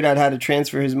he figured out how to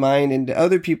transfer his mind into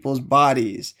other people's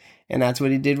bodies, and that's what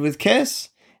he did with Kes.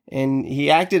 And he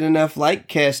acted enough like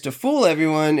Kes to fool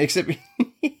everyone, except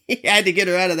he had to get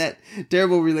her out of that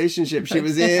terrible relationship she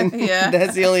was in. Yeah.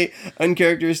 That's the only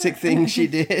uncharacteristic thing she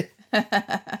did.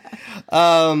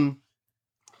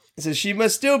 So she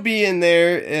must still be in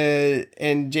there,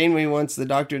 and Janeway wants the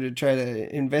Doctor to try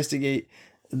to investigate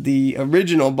the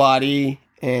original body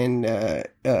and to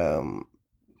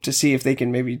see if they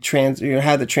can maybe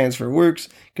how the transfer works,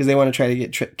 because they want to try to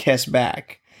get Kes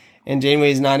back. And Janeway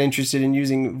is not interested in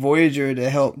using Voyager to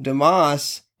help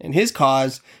Demas and his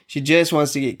cause. She just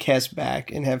wants to get Kes back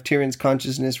and have Tyrion's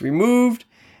consciousness removed.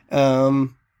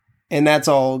 And that's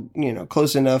all,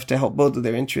 close enough to help both of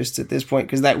their interests at this point,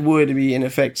 because that would be, in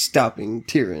effect, stopping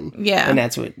Tyrion. Yeah. And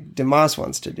that's what Demas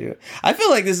wants to do. I feel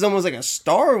like this is almost like a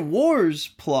Star Wars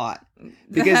plot,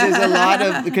 because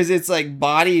there's because it's like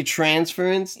body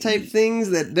transference type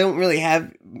things that don't really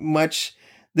have much.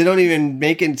 They don't even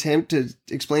make an attempt to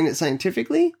explain it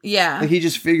scientifically. Yeah. Like he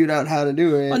just figured out how to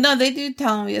do it. Well, no, they do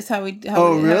tell me that's how we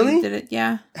really? did it.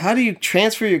 Yeah. How do you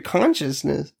transfer your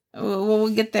consciousness? Well, we'll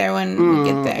get there when we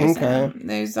get there. Okay. So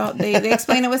there's all they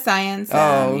explain it with science.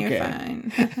 Oh, okay. You're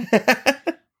fine.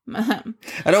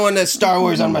 I don't want the Star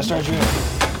Wars on my Star Trek.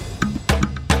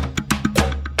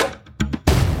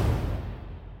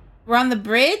 We're on the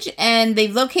bridge, and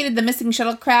they've located the missing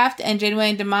shuttlecraft, and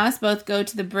Janeway and Demas both go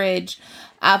to the bridge.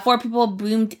 4 people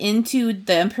boomed into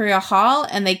the Imperial Hall,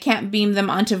 and they can't beam them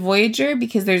onto Voyager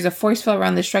because there's a force field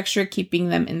around the structure keeping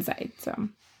them inside. So,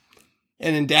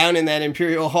 and then down in that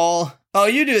Imperial Hall,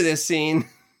 you do this scene.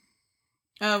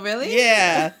 Oh, really?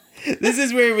 Yeah. This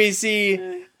is where we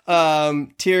see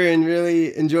Tyrion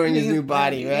really enjoying his new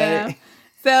body, right? Yeah.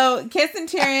 So, Kes and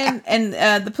Tyrion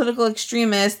and the political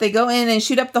extremists, they go in and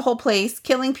shoot up the whole place,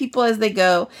 killing people as they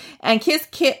go. And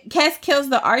Kes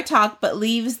kills the Artok, but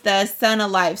leaves the son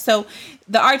alive. So,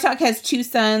 the Artok has 2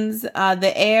 sons.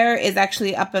 The heir is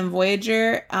actually up in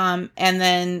Voyager. And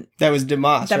then... That was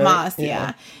Demas, right?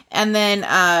 Yeah. And then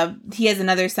he has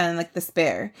another son, like the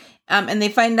spare. And they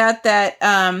find out that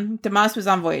Demas was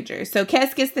on Voyager. So,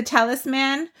 Kes gets the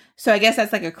talisman. So, I guess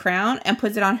that's like a crown, and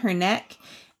puts it on her neck.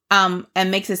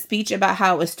 And makes a speech about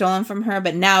how it was stolen from her,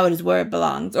 but now it is where it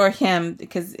belongs. Or him,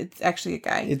 because it's actually a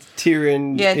guy. It's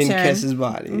Tyrion in Kes's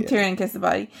body. Yeah. Tyrion in Kes's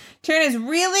body. Tyrion is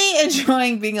really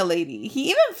enjoying being a lady. He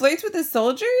even flirts with the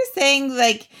soldier, saying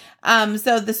like,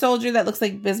 so the soldier that looks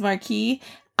like Bismarcky,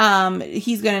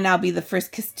 he's going to now be the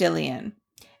first Castilian.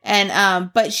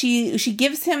 And, but she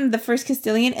gives him the first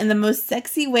Castilian in the most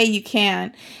sexy way you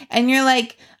can. And you're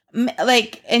like,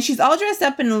 and she's all dressed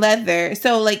up in leather.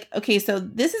 So like, okay, so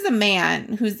this is a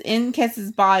man who's in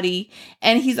Kes's body,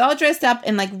 and he's all dressed up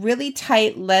in like really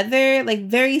tight leather, like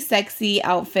very sexy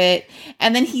outfit.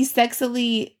 And then he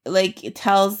sexily like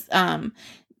tells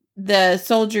the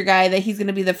soldier guy that he's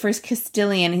gonna be the first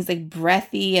Castilian. He's like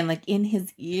breathy and like in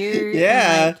his ear.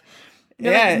 Yeah.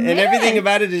 And and everything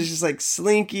about it is just like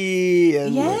slinky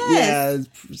and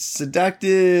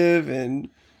seductive and.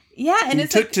 Yeah, and he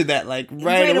took to that like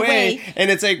right away. And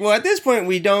it's like, well, at this point,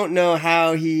 we don't know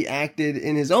how he acted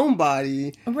in his own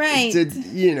body, right?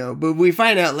 But we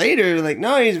find out later, like,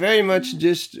 no, he's very much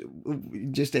just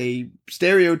a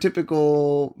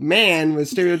stereotypical man with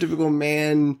stereotypical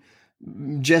man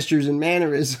gestures and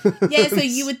mannerisms. Yeah, so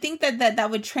you would think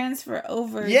that would transfer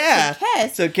over. To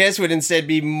Kes. So Kes would instead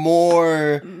be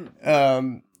more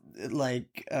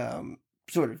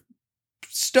sort of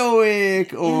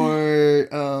stoic or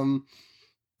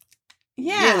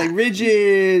like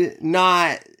rigid,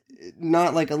 not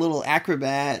like a little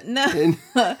acrobat. No,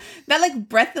 not like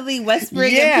breathily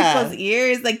whispering in people's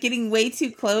ears, like getting way too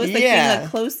close, like being a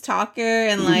close talker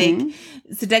and like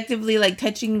seductively like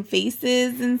touching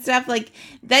faces and stuff like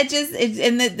that.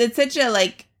 It's such a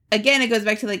like again, it goes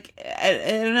back to like I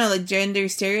don't know, like gender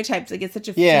stereotypes. Like it's such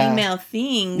a Yeah. female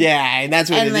thing. Yeah, and that's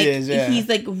what And it like is. Yeah. he's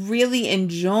like really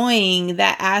enjoying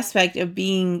that aspect of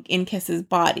being in Kess's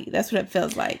body. That's what it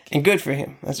feels like. And good for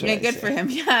him. That's what Yeah, I good say. for him.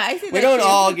 Yeah, I see. We that don't too.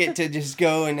 all get to just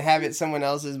go and have it someone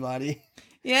else's body.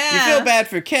 Yeah, You feel bad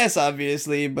for Kess,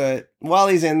 obviously, but while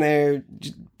he's in there,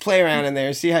 just play around in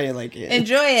there, see how you like it.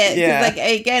 Enjoy it. Yeah. Like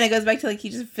again, it goes back to like he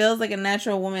just feels like a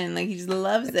natural woman. Like he just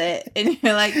loves it, and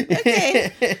you're like,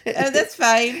 okay, that's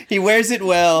fine. He wears it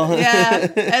well.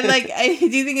 Yeah, and like I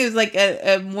do think it was like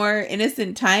a more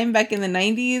innocent time back in the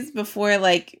 90s before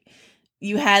like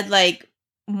you had like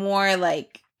more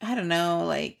like I don't know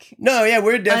like No, yeah,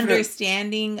 we're definitely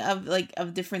understanding of like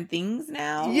of different things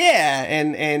now. Yeah,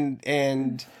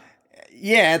 and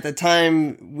yeah, at the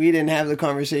time we didn't have the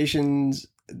conversations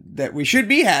that we should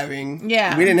be having.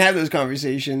 Yeah. We didn't have those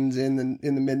conversations in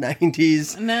the mid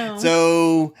 90s. No.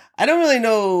 So, I don't really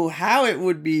know how it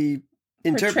would be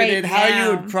interpreted, Portrayed how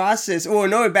now. you would process or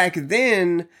no, back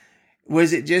then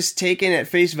was it just taken at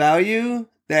face value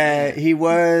that he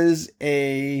was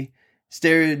a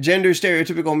gender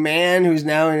stereotypical man who's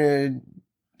now in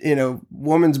a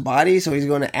woman's body, so he's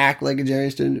going to act like a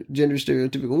gender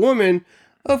stereotypical woman?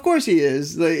 Of course he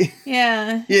is. Like,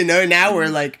 Yeah. now we're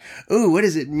like, ooh, what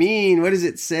does it mean? What does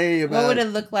it say about What would it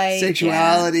look like?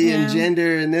 sexuality Yeah. and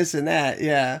gender and this and that?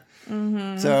 Yeah.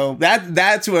 Mm-hmm. So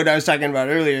that's what I was talking about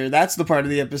earlier. That's the part of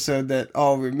the episode that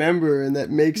I'll remember and that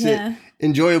makes Yeah. it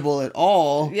enjoyable at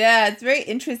all. Yeah, it's very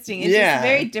interesting. It's Yeah. just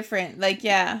very different. Like,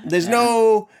 yeah. There's yeah.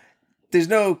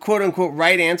 no quote unquote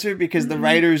right answer because the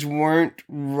writers weren't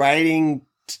writing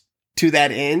to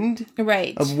that end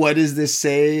Right. of what does this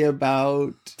say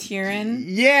about Tyrion.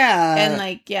 yeah And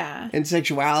like, yeah. and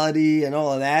sexuality and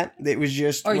all of that. It was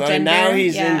just Or well, gender, now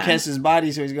he's in yeah. Kess's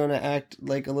body, so he's going to act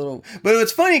like a little. But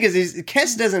it's funny because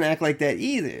Kess doesn't act like that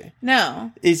either.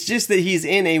 No. It's just that he's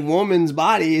in a woman's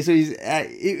body, so he's.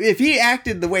 If he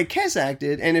acted the way Kess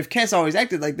acted, and if Kess always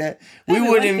acted like that, we Then we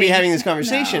wouldn't wouldn't be be- having this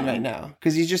conversation no. right now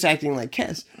because he's just acting like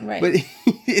Kess. Right. But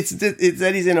it's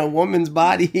that he's in a woman's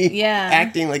body, Yeah.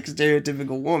 acting like a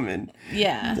stereotypical woman.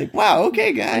 Yeah. It's like, wow,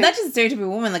 okay, guy. Not just a stereotypical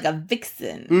woman, like a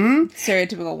vixen.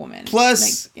 Stereotypical woman.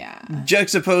 Plus, Like, yeah.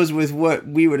 juxtaposed with what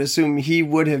we would assume he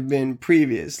would have been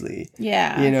previously.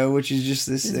 Yeah. Which is just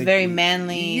this It's like, very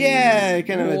manly. yeah,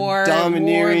 kind of a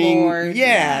domineering. warlord,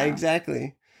 yeah,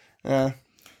 exactly. This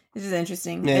is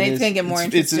interesting. Yeah, and it it's going to is. get more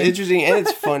It's interesting. interesting and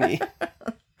it's funny.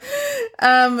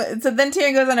 So then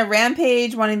Tyrion goes on a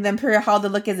rampage, wanting the Imperial Hall to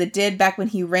look as it did back when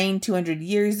he reigned 200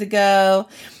 years ago.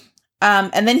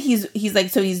 And then he's like,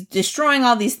 so he's destroying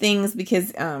all these things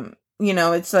because,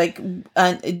 it's like, you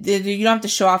don't have to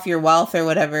show off your wealth or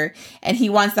whatever. And he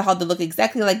wants the hall to look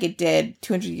exactly like it did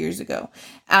 200 years ago.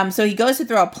 So he goes to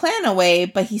throw a plan away,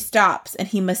 but he stops and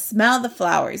he must smell the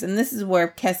flowers. And this is where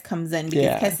Kess comes in because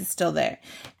Yeah. Kess is still there.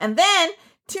 And then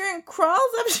Tyrion crawls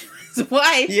up to his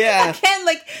wife. Yeah. Again,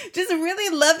 like, just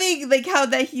really loving, like, how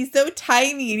that he's so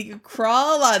tiny and he can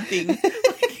crawl on things.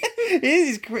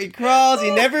 He crawls.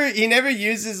 He never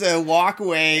uses a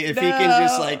walkway if he can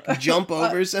just like jump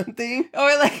over something.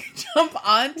 Or, like, jump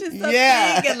onto something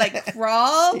Yeah. and, like,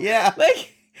 crawl. Yeah.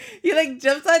 Like, he, like,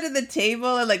 jumps onto the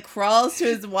table and, like, crawls to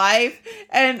his wife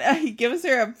and he gives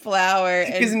her a flower.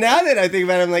 Because And now that I think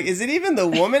about it, I'm like, is it even the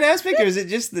woman aspect or is it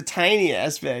just the tiny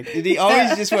aspect? Did he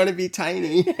always just want to be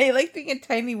tiny? he likes being a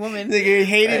tiny woman. Like, he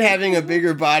hated having a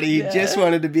bigger body. He Yeah. just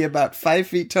wanted to be about 5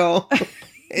 feet tall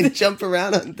and jump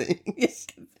around on things. Yes.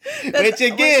 Which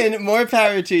again, more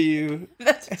power to you.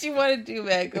 That's what you want to do,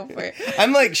 man. Go for it.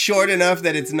 I'm like short enough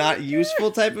that it's not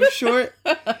useful type of short.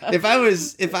 If I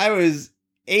was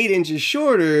 8 inches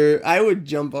shorter, I would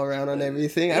jump around on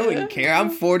everything. I wouldn't care. I'm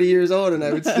 40 years old and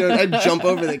I'd jump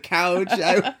over the couch.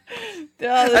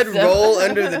 I'd roll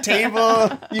under the table.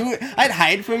 I'd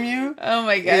hide from you Oh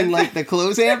my god. in like the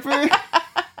clothes hamper.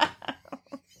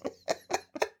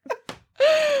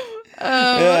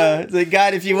 Yeah, it's like,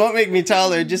 God, if you won't make me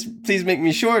taller, just please make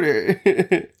me shorter.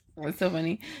 That's so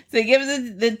funny. So he gives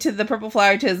the purple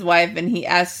flower to his wife, and he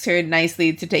asks her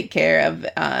nicely to take care of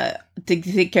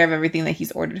everything that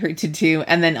he's ordered her to do,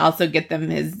 and then also get them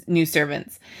his new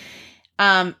servants.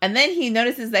 And then he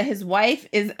notices that his wife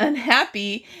is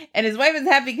unhappy, and his wife is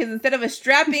happy because instead of a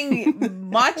strapping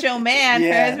macho man,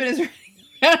 Yeah. her husband is running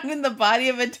around in the body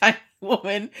of a tiny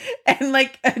woman and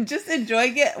like just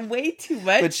enjoying it way too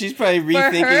much. But she's probably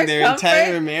her rethinking their comfort,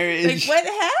 entire Like, marriage. what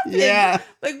happened? Yeah.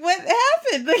 Like, what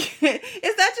happened? Like,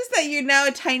 it's not just that you're now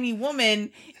a tiny woman.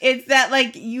 It's that,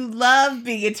 like, you love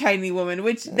being a tiny woman,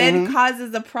 which then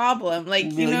causes a problem. Like,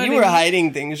 you know you what were I mean?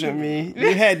 hiding things from me.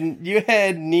 You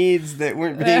had needs that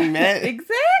weren't being met.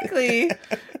 Exactly.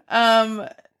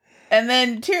 And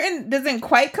then Tyrion doesn't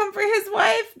quite comfort his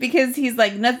wife because he's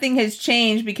like, nothing has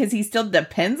changed because he still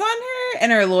depends on her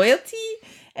and her loyalty.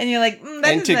 And you're like,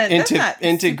 that's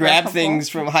to grab helpful. things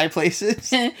from high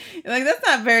places. You're like, that's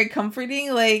not very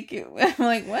comforting. Like, I'm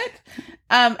like, what?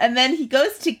 And then he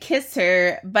goes to kiss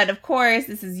her, but of course,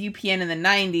 this is UPN in the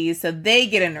 90s, so they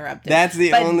get interrupted. That's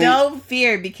the but only... no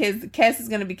fear, because Kes is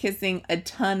going to be kissing a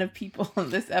ton of people in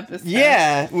this episode.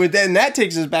 Yeah, well, then that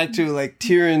takes us back to, like,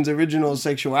 Tyrion's original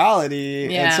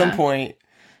sexuality at some point.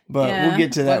 But we'll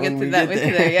get to that when we get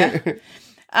there.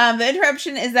 The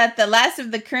interruption is that the last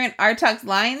of the current Artox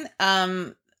line.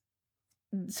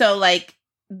 So, like,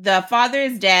 the father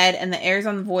is dead and the heir's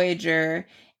on the Voyager.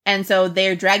 And so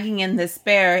they're dragging in the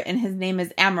spare, and his name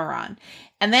is Amaron.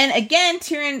 And then again,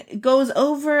 Tyrion goes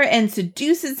over and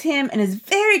seduces him and is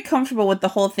very comfortable with the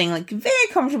whole thing. Like, very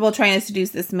comfortable trying to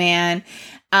seduce this man.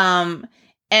 And,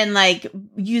 like,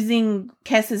 using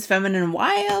Kes's feminine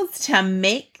wiles to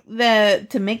make the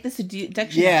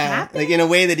seduction happen. Like in a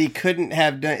way that he couldn't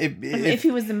have done if he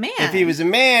was a man. If he was a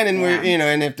man, and we're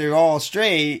and if they're all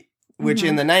straight, which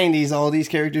in the 90s all these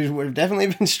characters would have definitely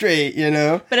been straight,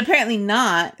 But apparently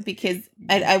not, because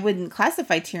I wouldn't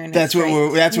classify Tyrion as that's straight.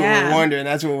 what we're wondering.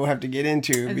 That's what we'll have to get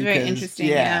into. It's very interesting.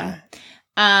 Yeah.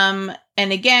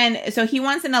 And again, so he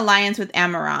wants an alliance with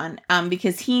Amaron,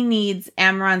 because he needs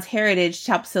Amaron's heritage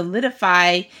to help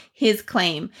solidify his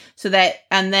claim. So that,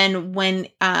 and then when, he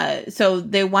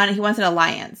wants an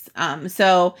alliance.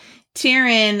 So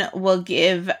Tyrion will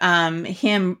give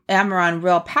Amaron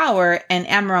real power, and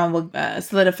Amaron will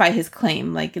solidify his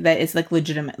claim, like that it's like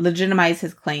legitimize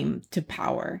his claim to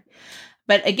power.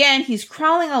 But again, he's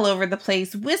crawling all over the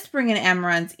place, whispering in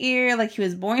Amaron's ear like he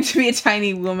was born to be a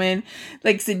tiny woman,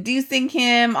 like seducing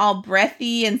him, all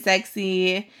breathy and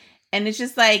sexy. And it's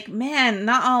just like, man,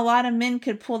 not a lot of men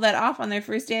could pull that off on their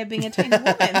first day of being a tiny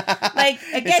woman. Like,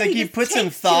 again, it's like he put some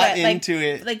thought into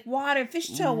it. Like water,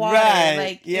 fishtail water. Right.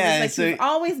 Like, yeah. It was like he was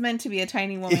always meant to be a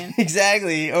tiny woman.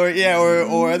 Exactly.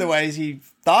 Or otherwise he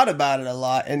thought about it a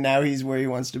lot, and now he's where he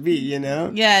wants to be, Yeah,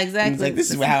 exactly. And it's like,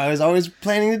 this is how I was always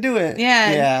planning to do it.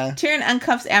 Yeah. Tyrion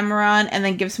uncuffs Amaron and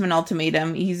then gives him an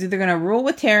ultimatum. He's either going to rule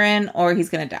with Tyrion or he's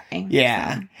going to die.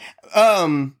 Yeah.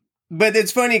 So. But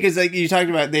it's funny because, like you talked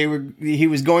about, he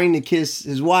was going to kiss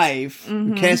his wife.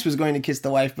 Mm-hmm. Kes was going to kiss the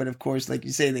wife, but of course, like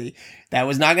you say, that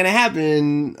was not going to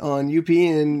happen on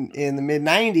UPN in the mid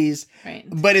 90s. Right.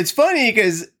 But it's funny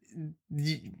because,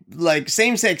 like,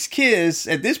 same-sex kiss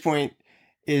at this point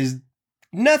is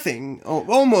nothing.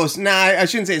 Almost. Nah, I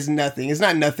shouldn't say it's nothing. It's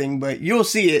not nothing, but you'll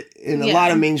see it in a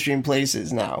lot of mainstream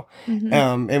places now. Mm-hmm.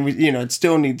 And we, it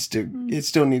still needs to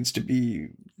be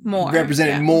more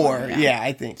represented more. Yeah,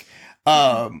 I think.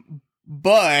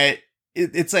 But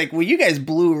it's like, well, you guys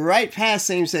blew right past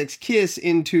same-sex kiss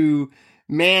into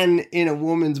man in a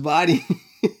woman's body.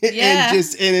 And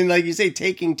then, like you say,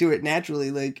 taking to it naturally,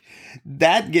 like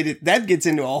that gets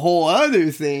into a whole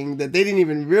other thing that they didn't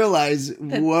even realize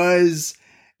was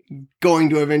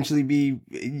going to eventually be,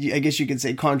 I guess you could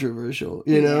say, controversial,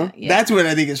 Yeah. That's what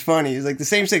I think is funny, is like the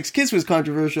same-sex kiss was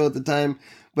controversial at the time,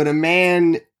 but a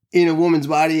man in a woman's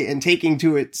body and taking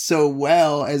to it so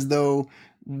well, as though,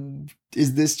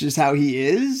 is this just how he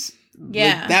is?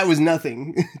 Yeah. Like, that was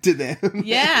nothing to them.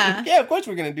 Yeah. Yeah, of course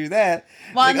we're going to do that.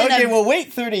 Well, like, okay, well,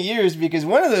 wait 30 years because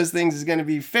one of those things is going to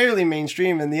be fairly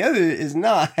mainstream and the other is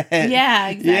not. Yeah,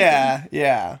 exactly.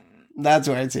 Yeah. That's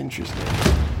why it's interesting.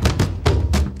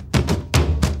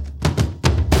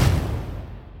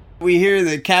 We hear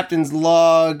the captain's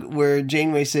log where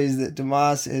Janeway says that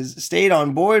Damas has stayed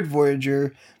on board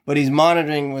Voyager, but he's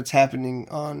monitoring what's happening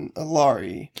on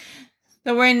Alari.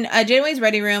 So we're in Janeway's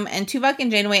ready room, and Tuvok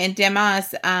and Janeway and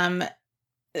Damas,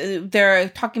 they're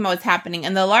talking about what's happening,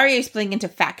 and the Alari are splitting into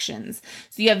factions.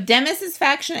 So you have Demis's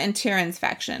faction and Tyrion's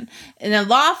faction. And then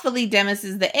lawfully Demis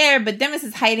is the heir, but Demis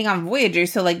is hiding on Voyager,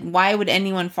 so like, why would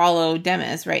anyone follow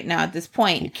Demis right now at this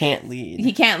point? He can't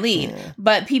lead. Yeah.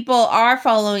 But people are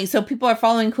following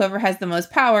whoever has the most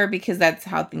power, because that's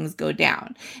how things go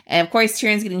down. And of course,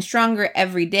 Tyrion's getting stronger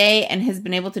every day and has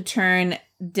been able to turn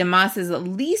Damas's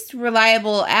least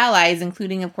reliable allies,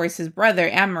 including, of course, his brother,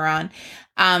 Amaron,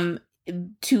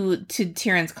 to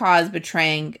Tyrion's cause,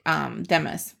 betraying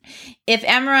Demis. If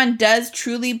Amaron does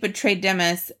truly betray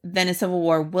Demis, then a civil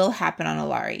war will happen on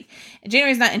Alari.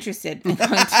 Janeway's not interested in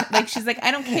going to, like, she's like, I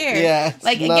don't care. Yeah,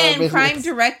 like, again, Prime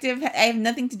Directive, I have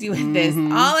nothing to do with this.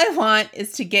 All I want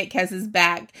is to get Kes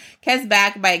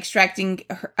back by extracting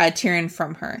Tyrion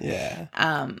from her.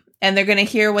 Yeah. And they're going to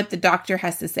hear what the doctor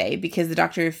has to say, because the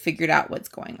doctor figured out what's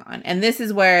going on. And this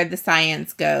is where the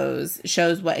science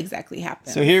shows what exactly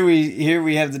happened. So here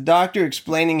we have the doctor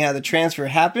explaining how the transfer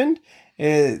happened.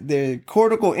 The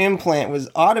cortical implant was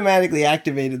automatically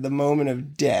activated the moment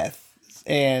of death,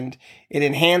 and it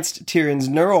enhanced Tyrion's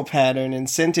neural pattern and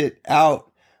sent it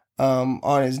out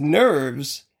on his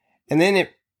nerves. And then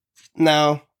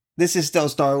now this is still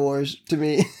Star Wars to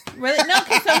me. Really? No,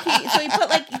 so he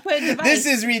put a device. This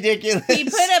is ridiculous. He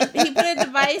put a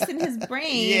device in his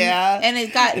brain. Yeah, and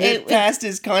it passed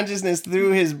his consciousness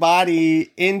through his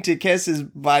body into Kess's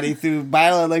body through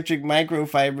bioelectric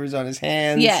microfibers on his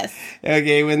hands. Yes.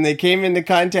 Okay, when they came into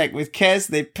contact with Kess,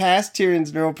 they passed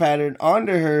Tyrion's neural pattern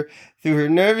onto her through her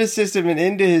nervous system and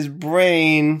into his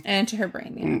brain. And into her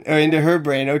brain, yeah. Or into her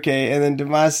brain, okay. And then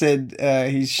Damas said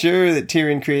he's sure that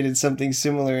Tyrion created something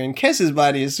similar in Kess's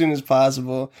body as soon as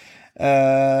possible.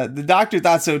 The doctor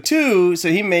thought so too, so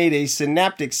he made a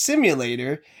synaptic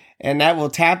simulator, and that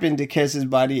will tap into Kess's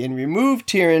body and remove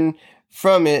Tyrion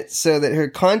from it so that her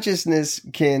consciousness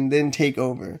can then take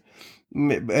over.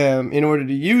 In order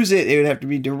to use it, it would have to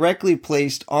be directly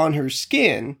placed on her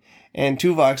skin. And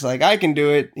Tuvok's like, I can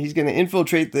do it. He's going to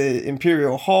infiltrate the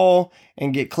Imperial Hall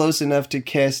and get close enough to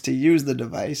Kess to use the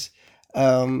device.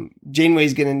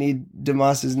 Janeway's going to need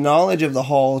Damas's knowledge of the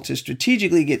Hall to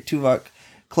strategically get Tuvok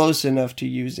close enough to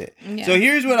use it. Yeah. So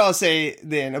here's what I'll say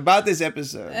then about this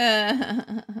episode.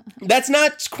 That's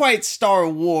not quite Star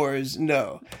Wars,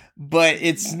 no. But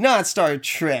it's not Star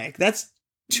Trek. That's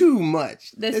too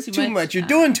much. That's too much. You're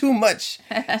doing too much,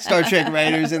 Star Trek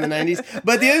writers in the 90s.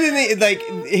 But the other thing, like,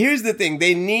 here's the thing.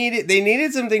 They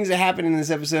needed some things to happen in this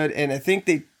episode, and I think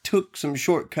they took some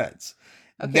shortcuts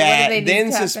that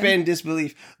then suspend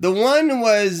disbelief. The one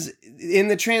was in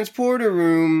the transporter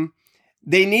room,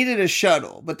 they needed a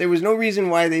shuttle, but there was no reason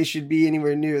why they should be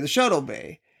anywhere near the shuttle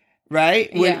bay,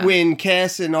 right? When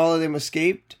Kess and all of them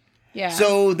escaped. Yeah.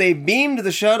 So they beamed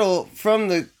the shuttle from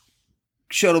the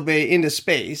shuttle bay into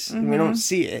space, and we don't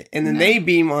see it, and then they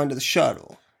beam onto the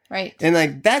shuttle, right? And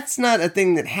like, that's not a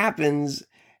thing that happens,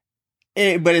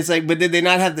 but it's like, but did they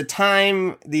not have the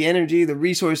time, the energy, the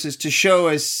resources to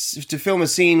to film a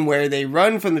scene where they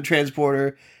run from the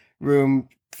transporter room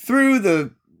through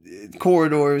the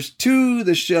corridors to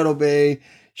the shuttle bay,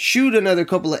 shoot another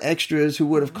couple of extras who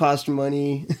would have cost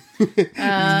money,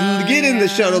 get in the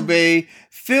shuttle bay,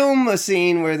 film a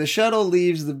scene where the shuttle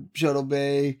leaves the shuttle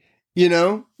bay, you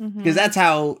know? Because that's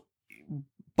how,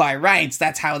 by rights,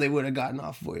 that's how they would have gotten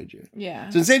off Voyager. Yeah.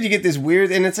 So instead you get this weird,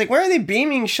 and it's like, why are they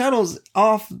beaming shuttles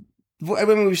off? I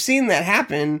mean, we've seen that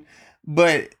happen,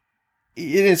 but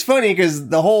it's funny because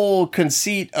the whole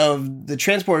conceit of the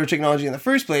transporter technology in the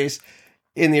first place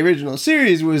in the original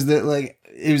series was that, like,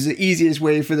 it was the easiest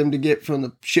way for them to get from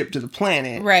the ship to the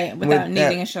planet. Right, without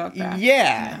needing a shuttlecraft.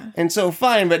 Yeah. And so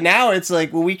fine, but now it's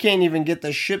like, well, we can't even get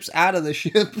the ships out of the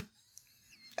ship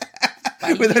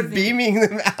without beaming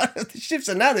them out of the ship.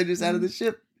 So now they're just out of the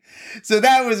ship. So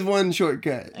that was one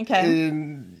shortcut. Okay.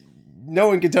 And no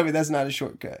one can tell me that's not a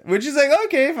shortcut. Which is like,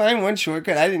 okay, fine, one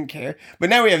shortcut. I didn't care. But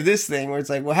now we have this thing where it's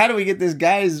like, well, how do we get this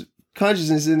guy's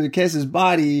consciousness into Kess's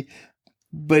body,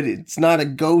 but it's not a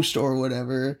ghost or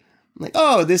whatever? I'm like,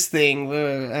 oh, this thing.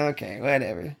 Okay,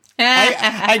 whatever.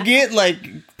 I get, like,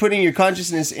 putting your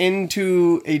consciousness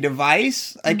into a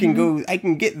device. I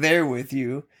can get there with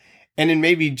you. And then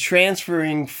maybe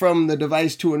transferring from the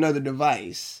device to another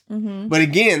device. But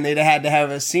again, they'd have had to have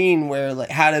a scene where,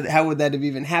 like, how would that have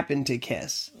even happened to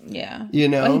Kess? Yeah. You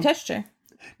know? Well, he touched her.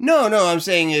 No, I'm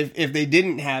saying if they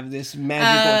didn't have this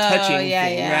magical touching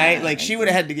thing, right? Like, she would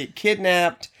have had to get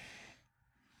kidnapped,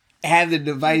 have the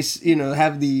device, you know,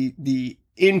 have the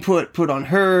input put on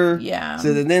her. Yeah.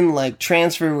 So that then, like,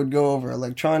 transfer would go over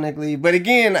electronically. But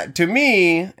again, to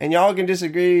me, and y'all can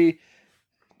disagree,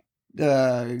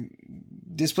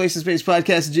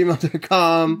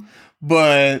 displaceinspacepodcast@gmail.com,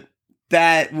 but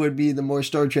that would be the more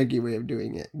Star Trek-y way of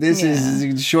doing it. This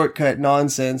is shortcut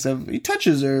nonsense of he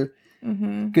touches her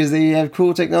because they have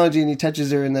cool technology and he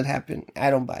touches her and that happened. I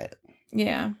don't buy it.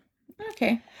 Yeah.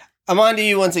 Okay. I'm on to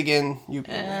you once again. All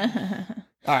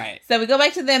right. So we go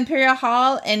back to the Imperial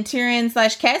Hall, and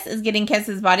Tyrion/Kess is getting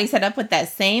Kess's body set up with that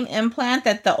same implant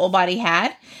that the old body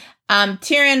had.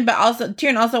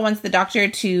 Tyrion also wants the doctor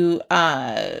to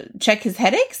check his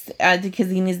headaches because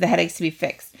he needs the headaches to be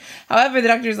fixed. However, the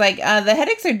doctor's like, the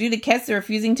headaches are due to Kess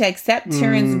refusing to accept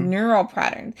Tyrion's neural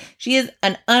pattern. She is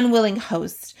an unwilling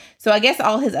host. So I guess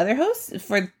all his other hosts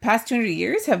for the past 200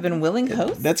 years have been willing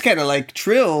hosts. That's kind of like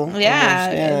Trill.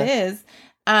 Yeah, it is.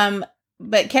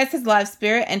 But Kess has a lot of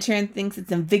spirit, and Tyrion thinks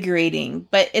it's invigorating.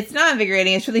 But it's not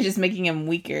invigorating. It's really just making him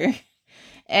weaker.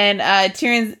 And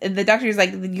the doctor's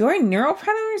like, your neural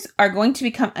patterns are going to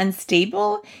become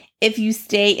unstable if you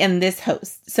stay in this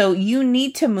host. So you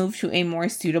need to move to a more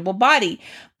suitable body.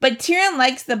 But Tyrion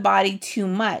likes the body too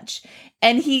much.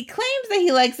 And he claims that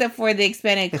he likes it for the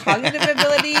expanded cognitive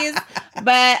abilities,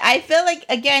 but I feel like,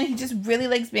 again, he just really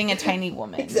likes being a tiny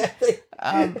woman. Exactly.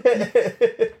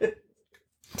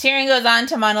 Tyrion goes on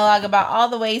to monologue about all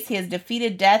the ways he has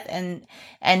defeated death and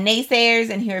naysayers,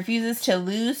 and he refuses to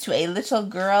lose to a little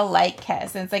girl like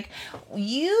Kes. And it's like,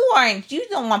 you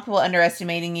don't want people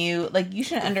underestimating you. Like, you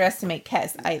shouldn't underestimate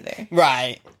Kes either.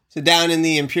 Right. So down in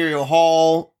the Imperial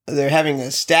Hall, they're having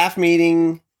a staff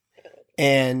meeting,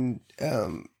 and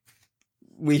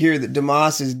we hear that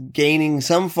Damas is gaining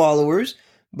some followers,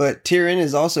 but Tyrion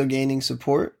is also gaining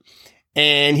support.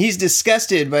 And he's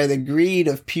disgusted by the greed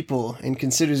of people and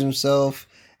considers himself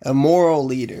a moral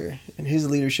leader. And his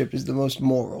leadership is the most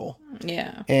moral.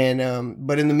 Yeah. And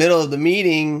but in the middle of the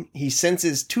meeting, he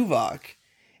senses Tuvok.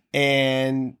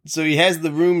 And so he has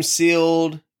the room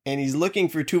sealed, and he's looking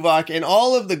for Tuvok. And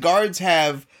all of the guards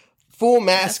have full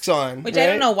masks on. Which right? I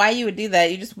don't know why you would do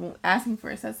that. You're just asking for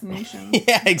assassination.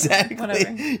 Yeah, exactly.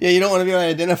 Whatever. Yeah, you don't want to be able to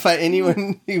identify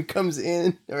anyone who comes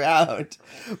in or out.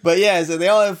 But yeah, so they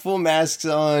all have full masks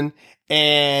on,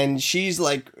 and she's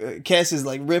like, Kes is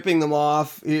like ripping them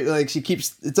off. Like she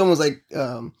keeps, it's almost like,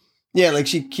 like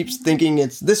she keeps thinking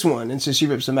it's this one, and so she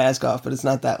rips the mask off, but it's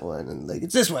not that one, and like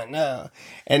it's this one, no.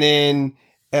 And then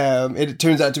it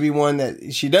turns out to be one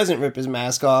that she doesn't rip his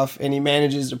mask off, and he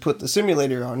manages to put the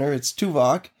simulator on her. It's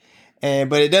Tuvok,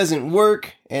 but it doesn't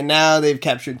work, and now they've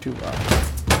captured Tuvok.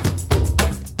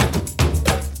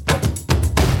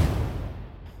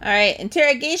 All right,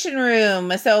 interrogation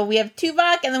room. So we have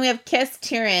Tuvok, and then we have Kes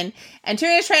Tyrion. And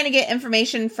Tyrion is trying to get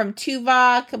information from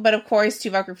Tuvok, but of course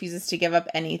Tuvok refuses to give up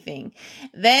anything.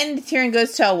 Then Tyrion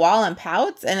goes to a wall and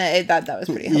pouts, and I thought that was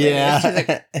pretty hilarious.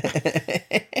 Yeah.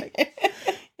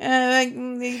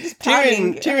 Just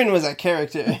pouting. Tyrion was a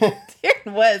character.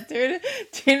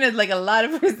 Tyrion had like a lot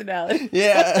of personality.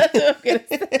 Yeah. That's what I'm gonna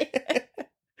say.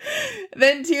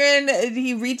 Then Tyrion,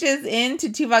 he reaches into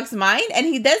Tuvok's mind, and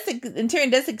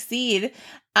Tyrion does succeed.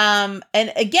 And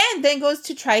again, then goes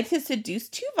to try to seduce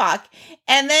Tuvok,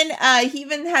 and then he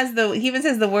even says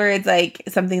the words like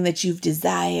something that you've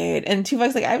desired, and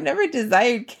Tuvok's like, I've never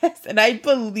desired Kes, and I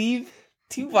believe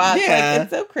Tuvok. Yeah. Like,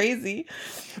 it's so crazy.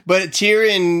 But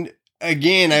Tyrion,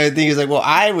 again, I would think is like, well,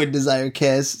 I would desire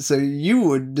Kes, so you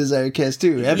would desire Kes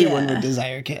too. Everyone would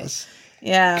desire Kes.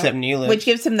 Yeah. Except Neelix. Which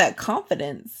gives him that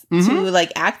confidence to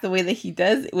like act the way that he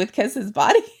does with Kes's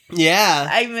body. Yeah.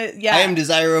 I am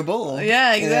desirable.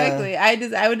 Yeah, exactly. Yeah.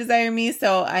 I would desire me,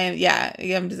 so I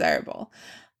am desirable.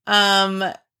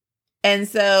 And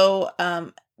so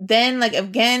then like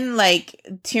again, like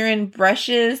Tyrion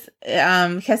brushes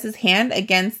Kes's hand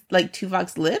against like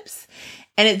Tuvok's lips.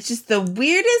 And it's just the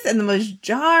weirdest and the most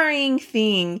jarring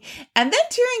thing. And then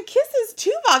Tyrion kisses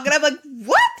Tuvok, and I'm like,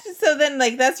 what? So then,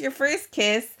 like, that's your first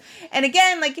kiss. And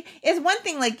again, like, it's one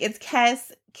thing, like, it's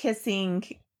Kes kissing.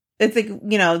 It's like,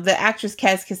 you know, the actress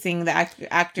Kes kissing the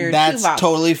actor That's Tuvok.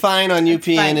 totally fine on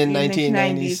UPN fine in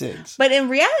 1996. But in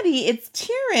reality, it's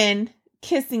Tyrion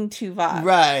kissing Tuvok.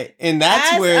 Right. And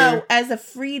that's as a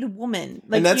freed woman.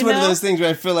 Like, and that's one of those things where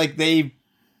I feel like they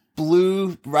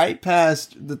blew right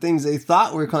past the things they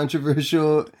thought were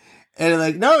controversial, and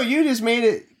like, no, you just made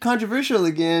it controversial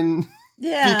again.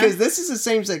 Yeah, because this is a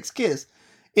same-sex kiss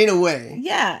in a way.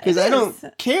 Yeah, because I don't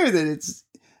care that it's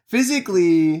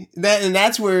physically that, and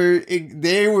that's where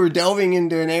they were delving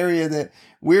into an area that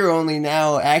we're only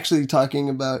now actually talking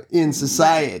about in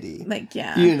society. Like,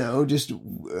 yeah, you know, just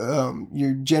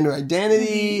your gender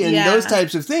identity and those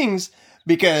types of things,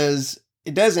 because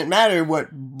it doesn't matter what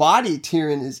body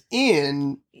Tyrion is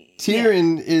in.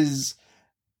 Tyrion is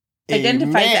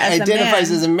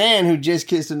identifies as a man who just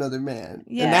kissed another man.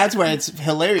 Yeah. And that's why it's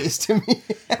hilarious to me.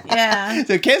 Yeah.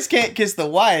 So Kes can't kiss the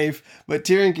wife, but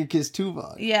Tyrion can kiss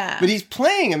Tuvok. Yeah. But he's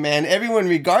playing a man. Everyone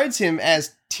regards him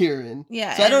as Tyrion.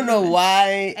 Yeah. So I don't know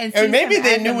why. Or maybe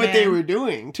they knew what they were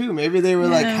doing, too. Maybe they were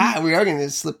like, ha, we are going to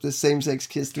slip this same-sex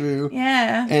kiss through.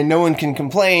 Yeah. And no one can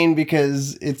complain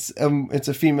because it's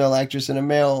a female actress and a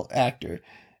male actor.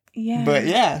 Yeah. But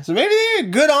yeah, so maybe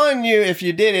they're good on you if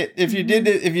you did it. If you did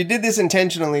it, if you did this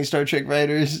intentionally, Star Trek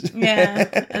writers. Yeah.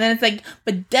 And then it's like,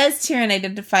 but does Tyrion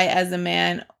identify as a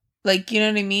man? Like, you know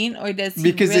what I mean? Or does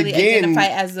he really identify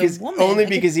as a woman? Only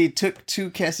because he took to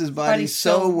Kes's body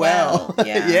so well.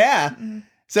 Yeah. Yeah. Mm-hmm.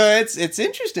 So it's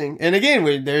interesting. And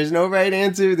again, there's no right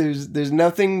answer. There's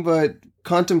nothing but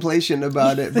contemplation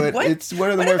about it. But it's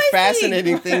one of the more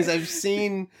fascinating things I've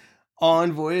seen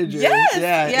on Voyager. Yes.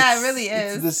 Yeah, it really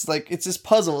is. It's this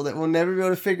puzzle that we'll never be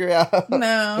able to figure out.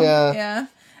 No. Yeah.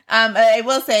 I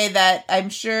will say that I'm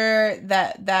sure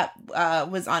that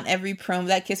was on every promo.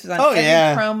 That kiss was on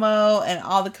every promo and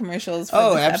all the commercials for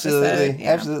this absolutely. episode.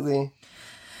 Yeah. Absolutely.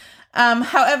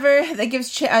 However, that gives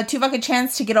Tuvok a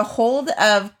chance to get a hold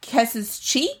of Kess's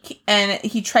cheek, and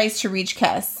he tries to reach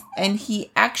Kess. And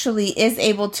he actually is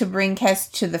able to bring Kess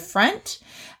to the front.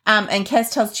 And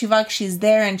Kess tells Tuvok she's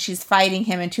there and she's fighting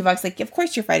him. And Tuvok's like, of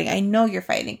course you're fighting. I know you're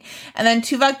fighting. And then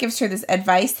Tuvok gives her this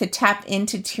advice to tap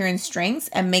into Tyrion's strengths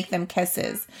and make them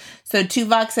Kess's. So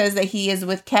Tuvok says that he is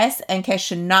with Kess and Kess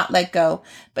should not let go.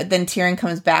 But then Tyrion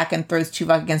comes back and throws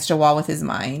Tuvok against a wall with his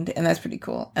mind. And that's pretty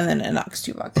cool. And then it knocks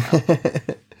Tuvok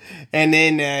out. And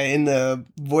then in the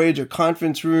Voyager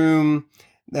conference room,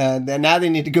 now they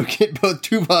need to go get both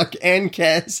Tuvok and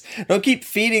Kess. Don't keep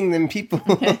feeding them people.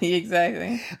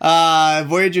 Exactly.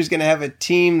 Voyager's going to have a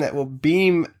team that will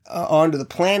beam onto the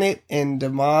planet, and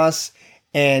Damas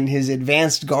and his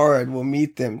advanced guard will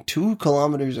meet them 2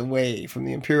 kilometers away from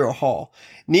the Imperial Hall.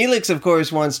 Neelix, of course,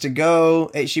 wants to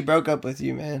go. Hey, she broke up with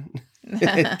you, man.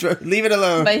 Leave it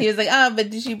alone. But he was like, but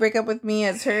did she break up with me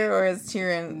as her or as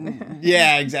Tyrion?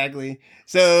 Yeah, exactly.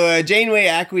 So Janeway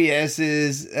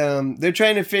acquiesces. They're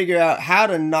trying to figure out how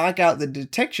to knock out the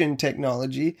detection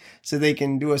technology so they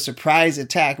can do a surprise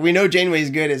attack. We know Janeway's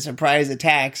good at surprise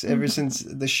attacks ever since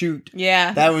the shoot.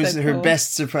 Yeah. That was her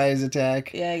best surprise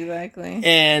attack. Yeah, exactly.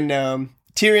 And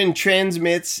Tyrion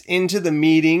transmits into the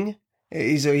meeting.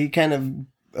 So he kind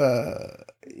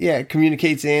of,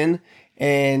 communicates in.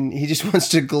 And he just wants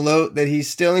to gloat that he's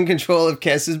still in control of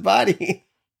Kess's body.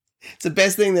 It's the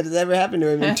best thing that has ever happened to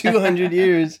him in 200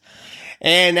 years.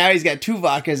 And now he's got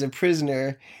Tuvok as a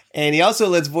prisoner. And he also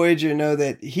lets Voyager know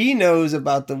that he knows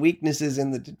about the weaknesses in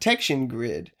the detection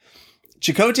grid.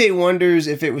 Chakotay wonders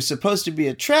if it was supposed to be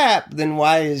a trap, then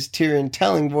why is Tyrion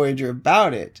telling Voyager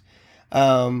about it?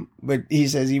 But he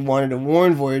says he wanted to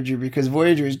warn Voyager because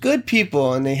Voyager is good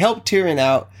people and they helped Tyrion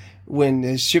out when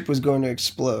his ship was going to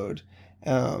explode.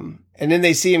 And then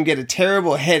they see him get a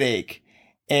terrible headache.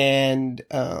 And,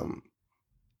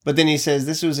 but then he says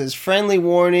this was his friendly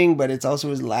warning, but it's also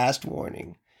his last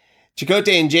warning.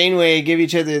 Chakotay and Janeway give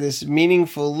each other this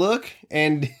meaningful look.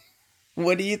 And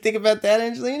what do you think about that,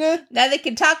 Angelina? Now they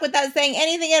can talk without saying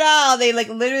anything at all. They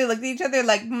literally looked at each other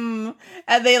and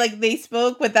they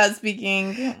spoke without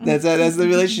speaking. That's the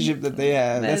relationship that they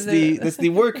have. That's the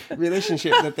work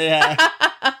relationship that they have.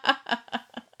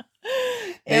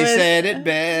 They said it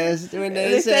best when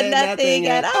they said nothing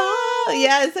at all.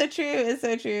 Yeah, it's so true. It's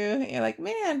so true. You're like,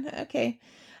 man, okay.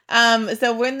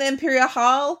 So we're in the Imperial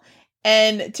Hall,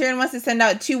 and Tyrion wants to send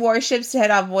out 2 warships to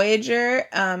head off Voyager.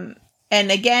 And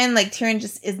again, Tyrion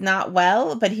just is not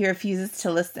well, but he refuses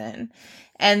to listen.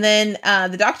 And then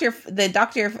the doctor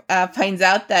finds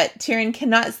out that Tyrion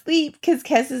cannot sleep because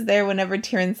Kess is there whenever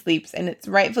Tyrion sleeps, and it's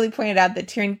rightfully pointed out that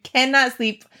Tyrion cannot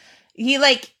sleep.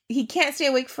 He can't stay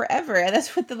awake forever, and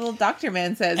that's what the little doctor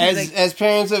man says. As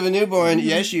parents of a newborn,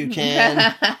 yes, you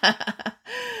can.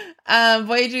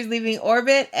 Voyager's leaving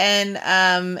orbit, and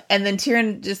then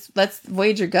Tyrion just lets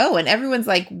Voyager go, and everyone's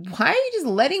like, "Why are you just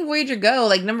letting Voyager go?"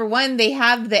 Number one, they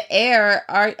have the heir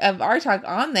of Artok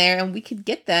on there, and we could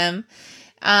get them.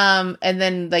 And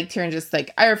then Tyrion just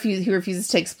I refuse. He refuses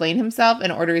to explain himself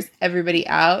and orders everybody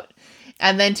out,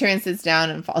 and then Tyrion sits down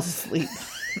and falls asleep.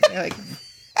 They're like.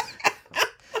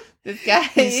 This guy.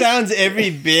 He sounds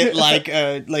every bit like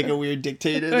a weird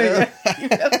dictator. Though. He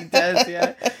really does,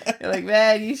 yeah. You're like,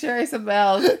 man, you sure are something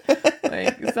else.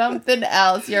 Something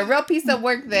else. You're a real piece of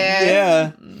work there.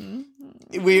 Yeah.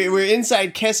 We're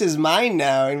inside Kess's mind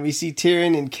now, and we see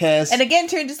Tyrion and Kess. And again,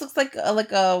 Tyrion just looks like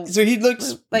a. So he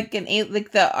looks like the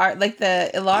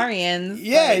Ilarians.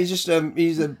 Yeah, he's just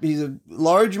he's a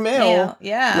large male.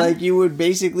 Yeah. You would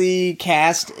basically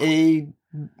cast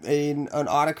an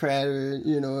autocrat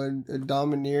or a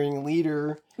domineering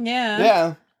leader.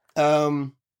 Yeah.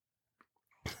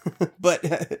 But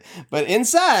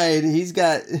inside he's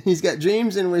got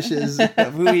dreams and wishes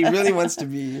of who he really wants to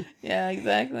be. Yeah,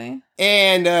 exactly.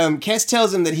 And Kess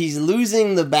tells him that he's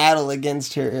losing the battle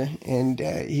against her, and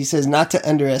he says not to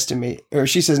underestimate, or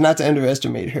she says not to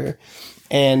underestimate her,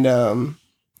 and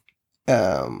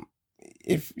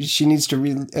if she needs to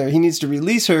he needs to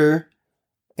release her.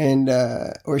 And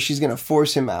or she's gonna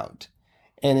force him out.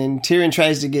 And then Tyrion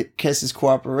tries to get Kess's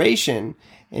cooperation,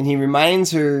 and he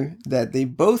reminds her that they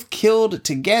both killed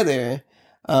together.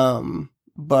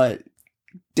 But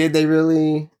did they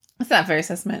really? That's not a fair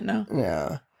assessment, no.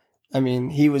 Yeah. I mean,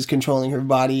 he was controlling her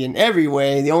body in every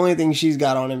way. The only thing she's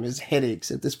got on him is headaches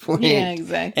at this point. Yeah,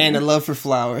 exactly. And a love for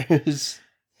flowers.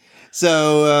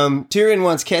 So Tyrion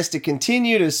wants Kess to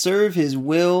continue to serve his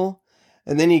will.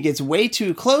 And then he gets way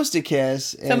too close to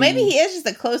Kess. So maybe he is just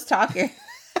a close talker.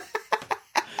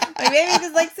 Like maybe he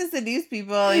just likes to seduce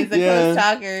people. He's a close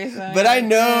talker. So but I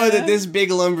know that this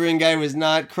big lumbering guy was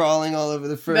not crawling all over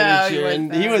the furniture,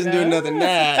 and he wasn't doing nothing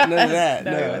that. None of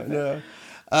that.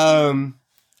 No.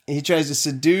 He tries to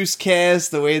seduce Cass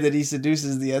the way that he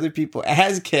seduces the other people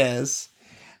as Cass.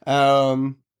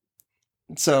 So.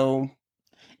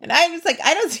 And I'm just like,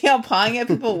 I don't see how pawing at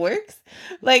people works.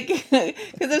 Like, because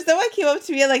if someone came up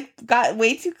to me and like got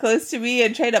way too close to me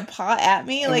and tried to paw at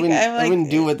me, like I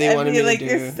wouldn't do what they wanted me to do.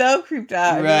 You're so creeped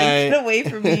out. Right. Like, get away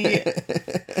from me.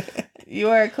 You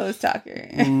are a close talker.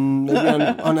 Maybe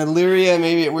on Illyria,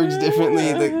 maybe it works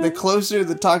differently. The closer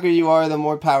the talker you are, the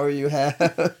more power you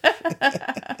have.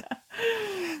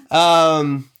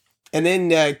 And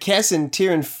then Cass and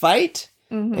Tyrion fight,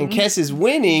 and Cass is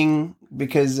winning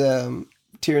because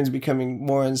Tyrion's becoming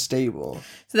more unstable.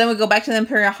 So then we go back to the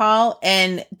Imperial Hall,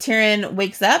 and Tyrion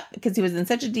wakes up because he was in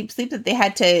such a deep sleep that they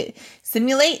had to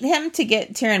simulate him to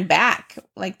get Tyrion back.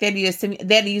 Like they had to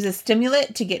use a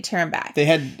stimulant to get Tyrion back. They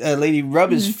had a lady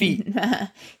rub his feet.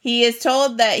 He is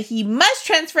told that he must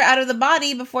transfer out of the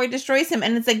body before he destroys him,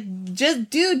 and it's like, just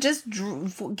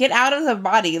get out of the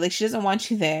body. Like she doesn't want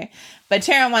you there, but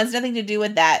Tyrion wants nothing to do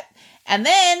with that. And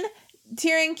then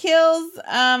Tyrion kills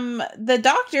the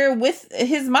doctor with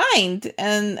his mind,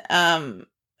 and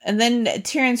then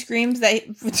Tyrion screams that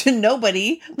to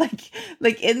nobody,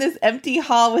 like in this empty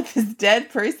hall with this dead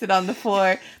person on the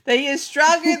floor, that he is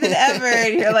stronger than ever.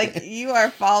 And you're like, you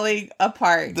are falling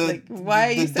apart. Why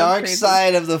are you so dark crazy?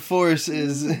 Side of the Force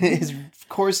is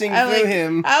coursing through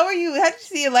him. How are you? How did you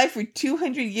see your life for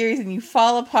 200 years and you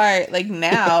fall apart like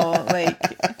now? Like,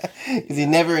 because he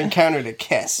never encountered a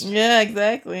Cass. Yeah,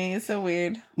 exactly. It's so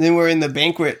weird. Then we're in the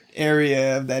banquet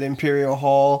area of that Imperial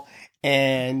Hall,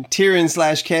 and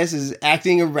Tyrion / Cass is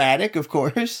acting erratic, of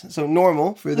course, so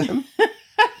normal for them.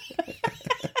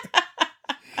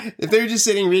 If they were just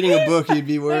sitting reading a book, you'd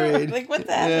be worried. Like, what's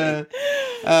happening?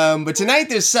 Yeah. But tonight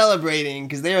they're celebrating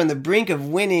because they're on the brink of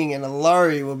winning, and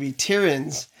Alari will be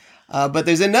Tyrion's. But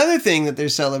there's another thing that they're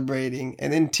celebrating,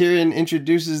 and then Tyrion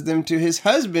introduces them to his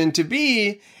husband to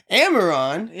be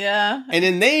Ameron. Yeah. And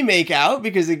then they make out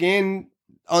because, again,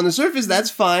 on the surface, that's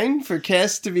fine for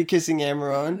Cass to be kissing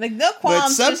Ameron. Like, no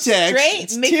qualms. But subtext,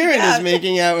 Tyrion is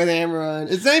making out with Ameron.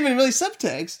 It's not even really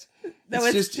subtext. No,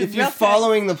 it's just, if you're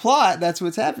following the plot, that's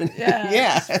what's happening.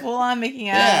 Yeah. Full on making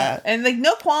out. Yeah. And, like,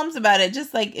 no qualms about it.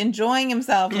 Just, like, enjoying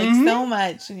himself, like, so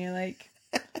much. And you're like...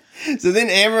 So then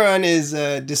Ameron is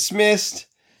dismissed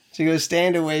to go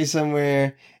stand away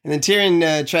somewhere. And then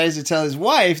Tyrion tries to tell his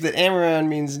wife that Ameron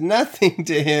means nothing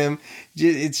to him.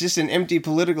 It's just an empty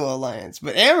political alliance.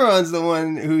 But Ameron's the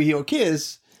one who he'll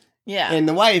kiss. Yeah. And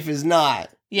the wife is not.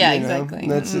 Yeah, exactly.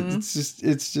 That's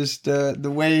it's just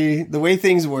the way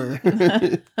things were.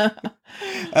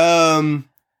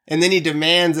 And then he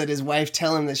demands that his wife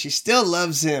tell him that she still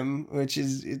loves him, which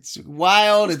is, it's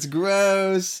wild, it's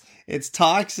gross, it's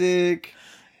toxic.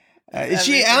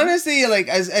 She honestly, like,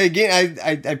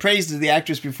 I praised the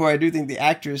actress before. I do think the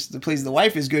actress that plays the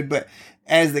wife is good, but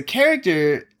as the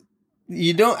character,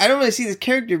 I don't really see this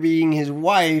character being his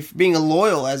wife, being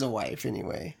loyal as a wife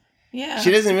anyway. Yeah.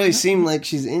 She doesn't really seem like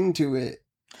she's into it.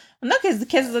 No, because the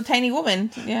kid is a tiny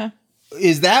woman. Yeah.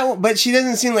 Is that, but she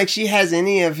doesn't seem like she has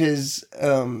any of his,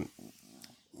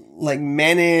 like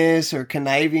menace or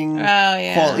conniving. Oh,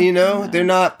 yeah. They're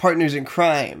not partners in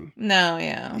crime. No,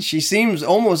 yeah. She seems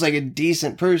almost like a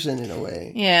decent person in a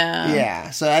way. Yeah.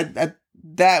 Yeah. So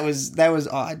that was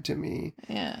odd to me.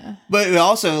 Yeah. But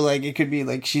also, like, it could be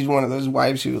like she's one of those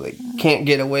wives who, like, can't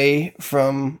get away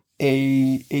from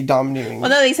a domineering.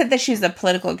 Well, no, they said that she's a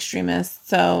political extremist.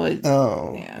 So.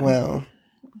 Yeah. Well.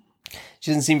 She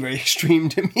doesn't seem very extreme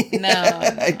to me. No.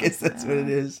 I guess that's what it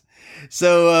is.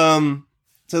 So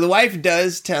the wife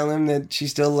does tell him that she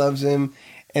still loves him,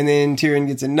 and then Tyrion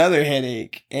gets another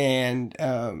headache, and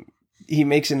he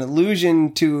makes an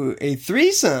allusion to a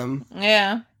threesome.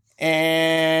 Yeah.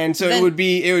 And so it would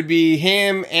be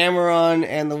him, Ameron,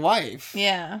 and the wife.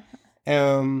 Yeah.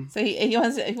 So he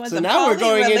wants so now we're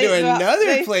going into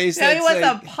another place. Now he wants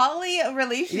a poly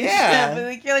relationship. Yeah.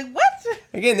 Like, you're like, what?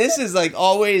 Again, this is like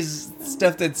always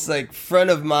stuff that's like front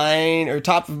of mind or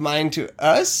top of mind to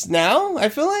us now, I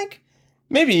feel like.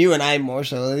 Maybe you and I more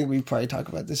so. I think we probably talk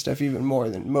about this stuff even more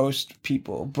than most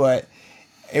people, but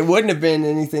it wouldn't have been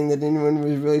anything that anyone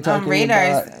was really talking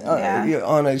about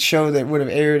on a show that would have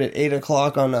aired at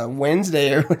 8:00 on a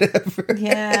Wednesday or whatever.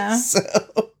 Yeah.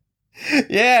 So,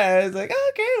 yeah, it's like,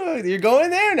 okay, well, you're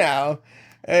going there now.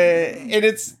 And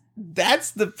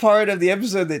that's the part of the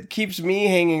episode that keeps me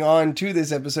hanging on to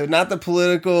this episode, not the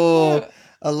political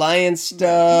alliance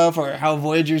stuff or how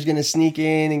Voyager's going to sneak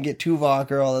in and get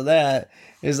Tuvok or all of that.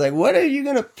 It's like, what are you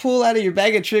going to pull out of your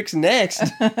bag of tricks next?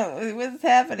 What's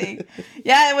happening?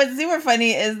 Yeah, what's super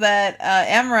funny is that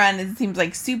Amaran seems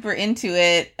like super into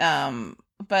it.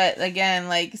 But again,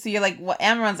 like, so you're like, what?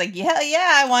 Amaran's like, hell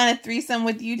yeah, I want a threesome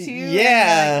with you too.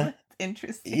 Yeah. Like,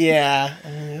 interesting. Yeah.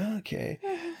 Okay.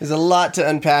 There's a lot to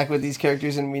unpack with these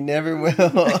characters, and we never will.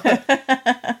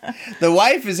 The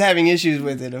wife is having issues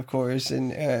with it, of course,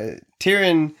 and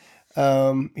Tyrion,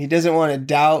 he doesn't want to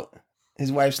doubt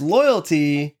his wife's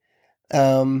loyalty,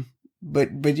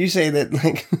 but you say that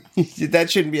like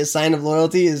that shouldn't be a sign of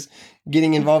loyalty, is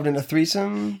getting involved in a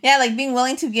threesome. Yeah, like being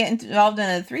willing to get involved in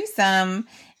a threesome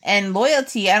and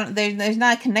loyalty. There's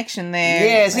not a connection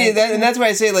there. Yeah, see that, and that's why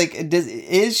I say like,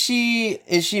 is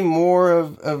she more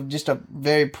of just a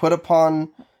very put upon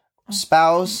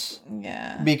spouse?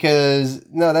 Yeah. Because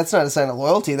no, that's not a sign of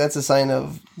loyalty. That's a sign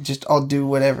of just I'll do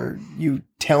whatever you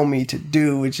tell me to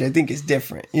do, which I think is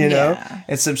different. You know,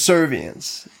 it's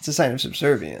subservience. It's a sign of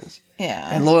subservience. Yeah.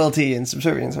 And loyalty and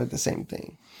subservience are the same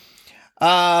thing.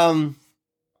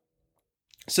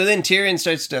 So then Tyrion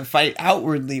starts to fight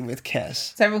outwardly with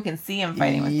Kes. So everyone can see him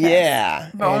fighting with Kes.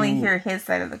 Yeah. But only hear his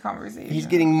side of the conversation. He's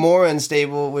getting more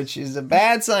unstable, which is a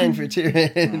bad sign for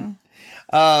Tyrion.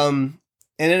 And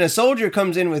then a soldier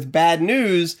comes in with bad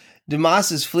news.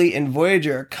 Damas's fleet and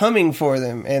Voyager are coming for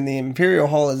them, and the Imperial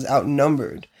Hall is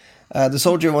outnumbered. The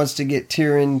soldier wants to get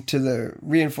Tyrion to the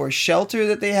reinforced shelter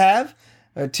that they have.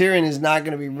 Tyrion is not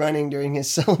going to be running during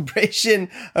his celebration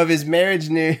of his marriage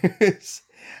news.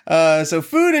 So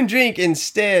food and drink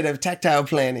instead of tactile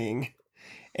planning.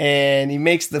 And he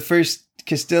makes the first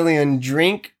Castilian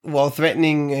drink while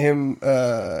threatening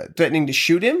to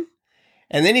shoot him.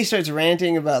 And then he starts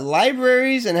ranting about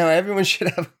libraries and how everyone should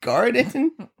have a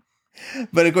garden.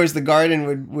 But of course the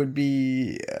garden would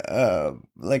be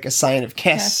like a sign of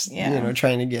Kes,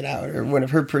 trying to get out, or one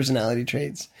of her personality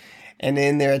traits. And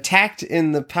then they're attacked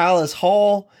in the palace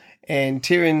hall, and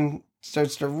Tyrion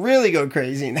starts to really go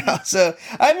crazy now. So,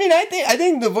 I mean, I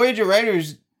think the Voyager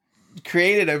writers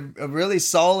created a really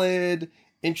solid,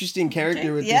 interesting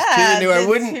character with this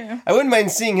Tyrion. I wouldn't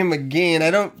mind seeing him again. I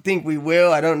don't think we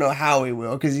will. I don't know how we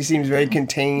will, because he seems very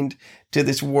contained to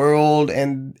this world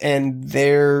and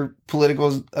their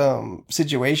political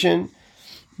situation.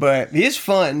 But he is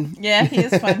fun. Yeah, he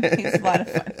is fun. He's a lot of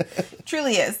fun.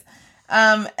 Truly is.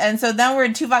 And so then we're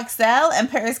in Tuvok's cell, and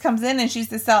Paris comes in and shoots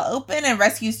the cell open and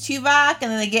rescues Tuvok,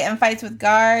 and then they get in fights with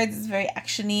guards. It's very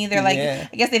actiony. They're like, I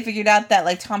guess they figured out that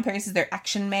like Tom Paris is their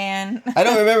action man. I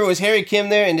don't remember. Was Harry Kim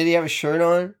there, and did he have a shirt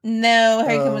on? No,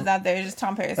 Harry Kim was not there. It was just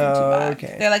Tom Paris and Tuvok.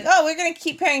 Okay. They're like, we're gonna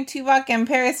keep pairing Tuvok and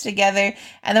Paris together,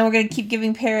 and then we're gonna keep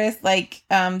giving Paris like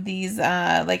these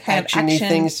like kind actiony of action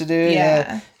things to do.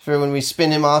 Yeah. For when we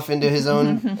spin him off into his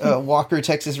own Walker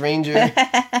Texas Ranger.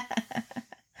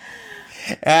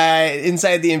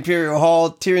 Inside the Imperial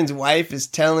Hall, Tyrion's wife is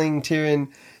telling Tyrion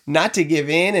not to give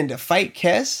in and to fight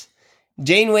Kes.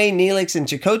 Janeway, Neelix, and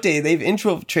Chakotay, they've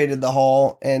infiltrated the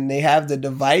hall, and they have the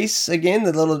device again,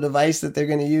 the little device that they're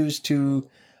going to use to...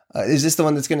 is this the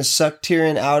one that's going to suck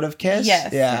Tyrion out of Kes?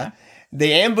 Yes. Yeah.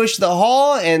 They ambush the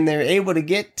hall, and they're able to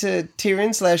get to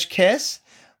Tyrion/Kes,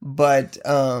 but...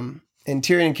 and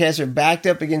Tyrion and Kes are backed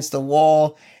up against the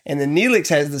wall, and then Neelix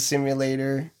has the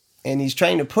simulator, and he's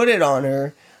trying to put it on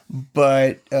her,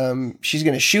 but she's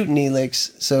going to shoot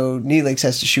Neelix, so Neelix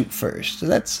has to shoot first. So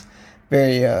that's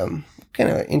very kind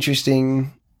of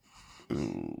interesting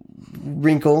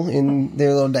wrinkle in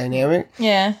their little dynamic.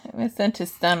 Yeah, it was sent to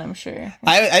stun, I'm sure.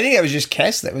 I think it was just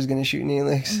Kes that was going to shoot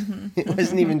Neelix. It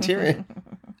wasn't even Tyrion.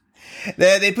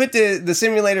 They put the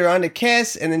simulator onto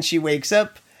Kes, and then she wakes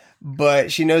up,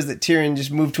 but she knows that Tyrion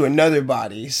just moved to another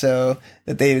body, so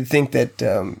that they would think that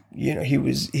he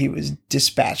was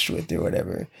dispatched with or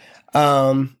whatever.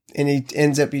 And he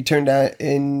turned out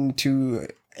into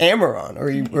Amaron,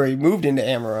 or he moved into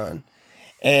Amaron,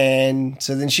 and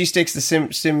so then she sticks the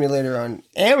simulator on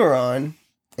Amaron,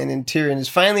 and then Tyrion is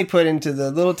finally put into the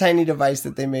little tiny device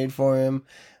that they made for him.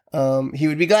 He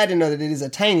would be glad to know that it is a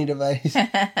tiny device.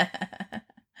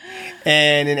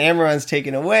 And then Amaron's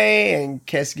taken away, and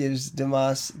Kes gives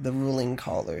Damas the ruling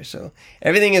collar. So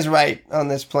everything is right on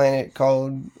this planet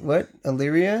called what?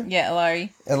 Illyria? Yeah, Ilari.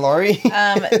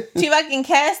 Tuvok and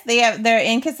Kes, they're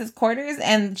in Kes's quarters,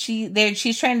 and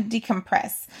she's trying to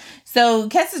decompress. So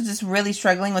Kes is just really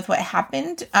struggling with what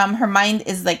happened. Her mind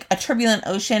is like a turbulent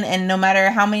ocean, and no matter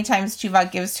how many times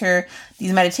Tuvok gives her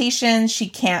these meditations, she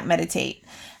can't meditate.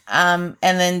 And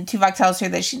then Tuvok tells her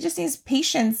that she just needs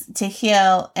patience to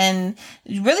heal, and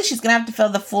really she's going to have to feel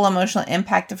the full emotional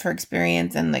impact of her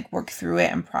experience and like work through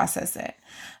it and process it.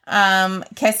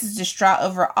 Kes is distraught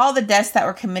over all the deaths that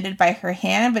were committed by her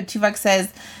hand, but Tuvok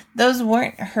says those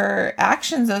weren't her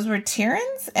actions, those were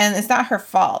Tyrion's, and it's not her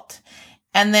fault.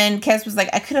 And then Kes was like,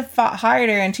 I could have fought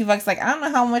harder. And Tuvok's like, I don't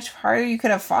know how much harder you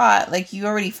could have fought. Like, you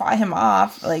already fought him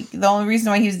off. Like, the only reason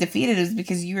why he was defeated is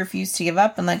because you refused to give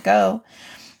up and let go.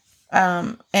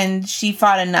 And she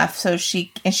fought enough, so she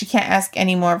can't ask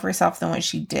any more of herself than what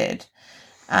she did.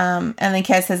 And then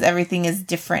Kes says everything is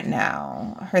different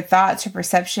now. Her thoughts, her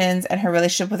perceptions, and her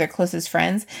relationship with her closest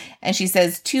friends. And she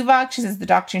says Tuvok, she says the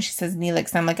Doctor, and she says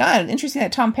Neelix. And I'm like, oh, interesting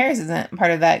that Tom Paris isn't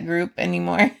part of that group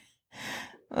anymore.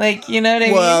 Like, you know what I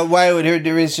mean? Well, why would her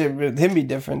relationship with him be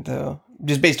different, though?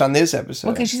 Just based on this episode.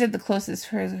 Well, because she said the closest,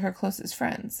 her closest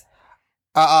friends.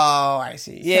 Oh, I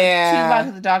see. Yeah. So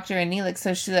Tuvok, the Doctor, and Neelix.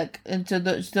 So she so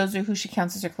those are who she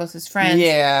counts as her closest friends.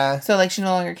 Yeah. So like she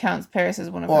no longer counts Paris as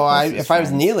one of her closest friends. If I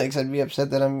was Neelix, I'd be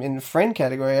upset that I'm in the friend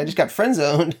category. I just got friend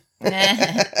zoned.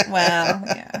 Well,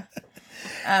 yeah.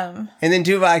 And then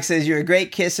Tuvok says, "You're a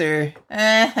great kisser.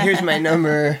 Here's my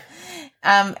number."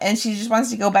 And she just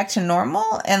wants to go back to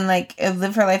normal and like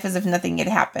live her life as if nothing had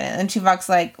happened. And Tuvok's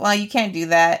like, well, you can't do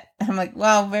that. I'm like,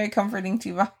 well, very comforting,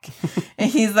 Tuvok.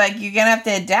 And he's like, you're gonna have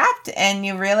to adapt, and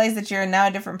you realize that you're now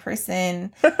a different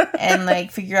person, and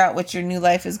like figure out what your new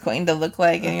life is going to look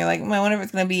like. And you're like, I wonder if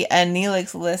it's gonna be a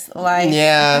Neelix-less life.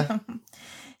 Yeah.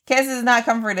 Kes is not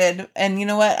comforted, and you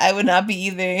know what? I would not be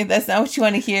either. That's not what you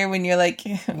want to hear when you're like...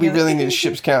 We really need a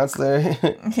ship's counselor.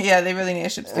 Yeah, they really need a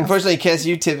ship's counselor. Unfortunately, Kes,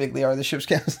 you typically are the ship's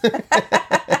counselor.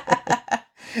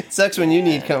 It sucks when you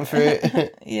need comfort.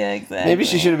 Yeah, exactly. Maybe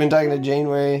she should have been talking to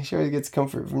Janeway. She always gets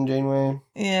comfort from Janeway.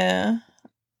 Yeah.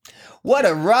 What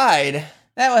a ride!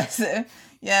 That was...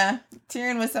 yeah.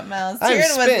 Tyrion was something else.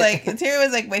 Tyrion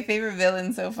was like my favorite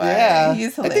villain so far. Yeah.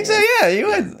 He's hilarious. I think so, yeah. You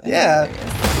would. Yeah.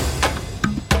 Hilarious.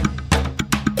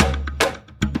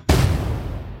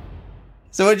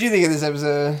 So what did you think of this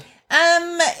episode?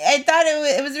 I thought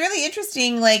it was really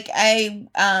interesting. Like the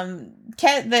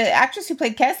actress who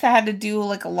played Kes had to do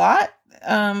like a lot.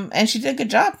 And she did a good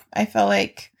job. I felt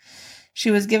like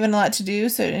she was given a lot to do,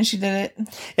 and she did it.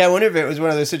 Yeah, I wonder if it was one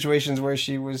of those situations where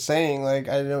she was saying like,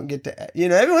 I don't get to,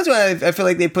 every once in a while I feel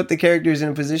like they put the characters in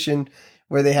a position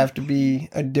where they have to be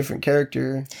a different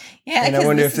character. Yeah. And I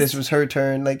wonder if this was her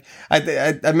turn. Like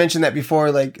I mentioned that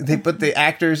before, like they put the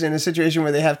actors in a situation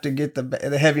where they have to get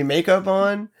the heavy makeup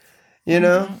on,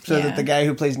 so that the guy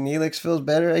who plays Neelix feels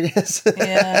better, I guess.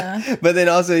 Yeah. But then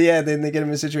also, then they get him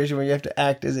in a situation where you have to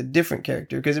act as a different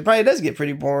character, because it probably does get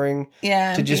pretty boring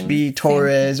to just be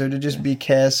Torres or to just be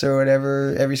Kes or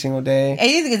whatever every single day. I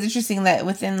do think it's interesting that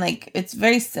within it's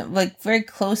very very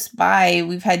close by,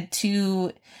 we've had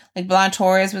two. Like, Blonde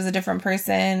Torres was a different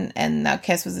person, and now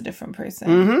Kes was a different person.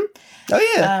 Mm-hmm.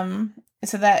 Oh, yeah.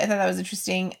 So I thought that was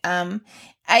interesting.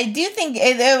 I do think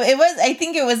it was, I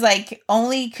think it was, like,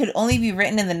 could only be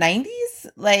written in the 90s.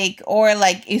 Like, or,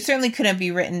 like, it certainly couldn't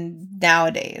be written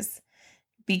nowadays.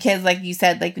 Because, like you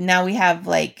said, like, now we have,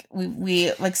 like,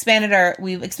 we've expanded our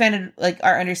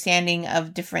understanding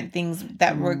of different things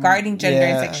that regarding gender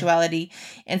and sexuality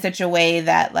in such a way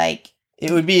that, like, it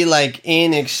would be like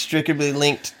inextricably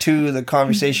linked to the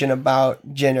conversation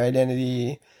about gender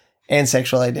identity and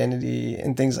sexual identity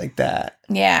and things like that.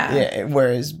 Yeah. Yeah.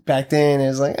 Whereas back then it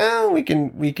was like, oh, we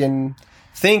can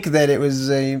think that it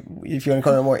was if you want to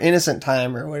call it a more innocent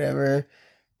time or whatever.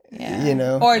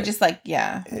 Yeah. Or just like, they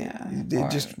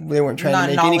weren't trying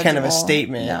to make any kind of a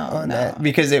statement on that,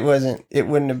 because it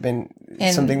wouldn't have been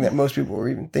something that most people were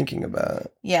even thinking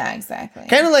about. Yeah, exactly.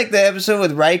 Kind of like the episode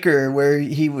with Riker where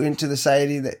he went to the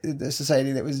society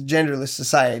that was genderless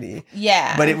society.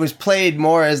 Yeah. But it was played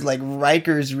more as like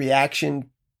Riker's reaction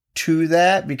to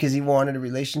that because he wanted a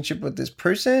relationship with this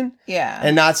person. Yeah.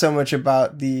 And not so much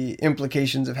about the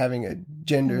implications of having a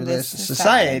genderless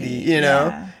society,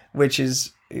 which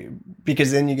is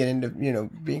because then you get into,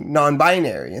 being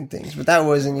non-binary and things. But that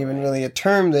wasn't even really a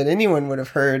term that anyone would have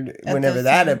heard whenever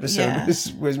that episode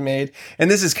was made.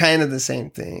 And this is kind of the same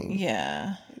thing.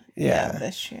 Yeah. Yeah,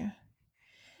 that's true.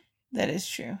 That is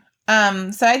true.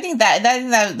 So I think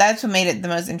that's what made it the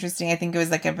most interesting. I think it was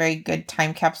like a very good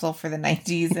time capsule for the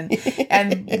 90s,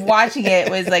 and watching it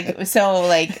was like so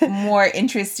like more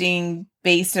interesting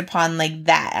based upon like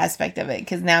that aspect of it,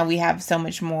 because now we have so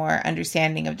much more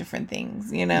understanding of different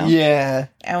things, Yeah.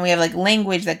 And we have like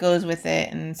language that goes with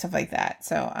it and stuff like that.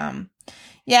 So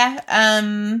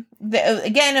again,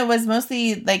 it was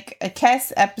mostly like a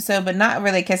Kes episode, but not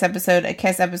really a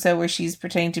Kes episode where she's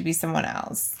pretending to be someone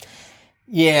else.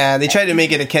 Yeah, they tried to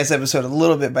make it a Kes episode a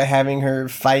little bit by having her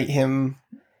fight him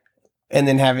and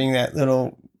then having that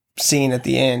little scene at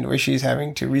the end where she's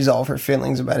having to resolve her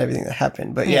feelings about everything that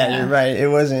happened. But yeah, you're right. It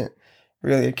wasn't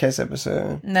really a kiss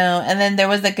episode. No, and then there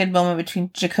was a good moment between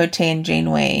Chakotay and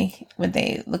Janeway when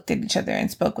they looked at each other and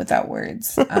spoke without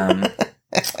words.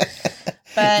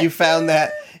 But you found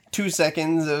that 2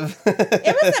 seconds of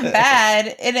it wasn't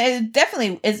bad. It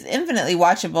definitely is infinitely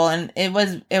watchable, and it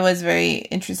was very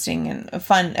interesting and a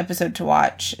fun episode to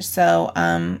watch. So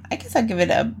I guess I'll give it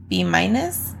a B-. I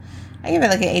give it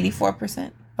like an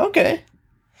 84%. Okay.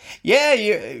 Yeah,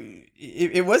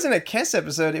 it wasn't a Kes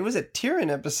episode. It was a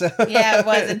Tyrion episode. Yeah, it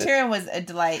was. And Tyrion was a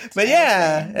delight. But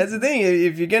yeah, that's the thing.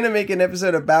 If you're going to make an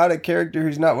episode about a character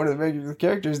who's not one of the regular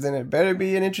characters, then it better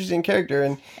be an interesting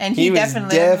character. And he was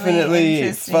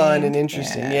definitely fun and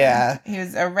interesting. Yeah. He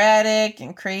was erratic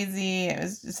and crazy. It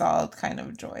was just all kind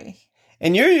of joy.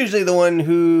 And you're usually the one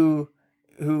who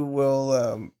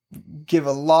will give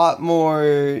a lot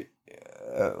more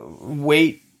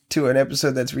weight to an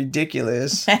episode that's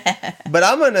ridiculous. But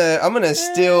I'm gonna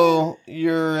steal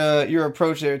your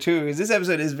approach there too, because this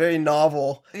episode is very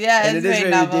novel. Yeah, and it is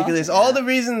very ridiculous. Yeah. All the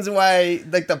reasons why,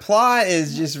 like, the plot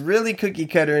is just really cookie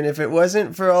cutter, and if it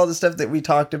wasn't for all the stuff that we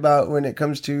talked about when it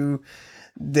comes to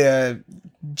the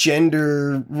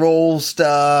gender role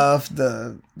stuff,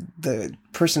 the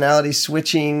personality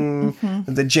switching,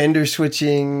 the gender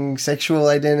switching, sexual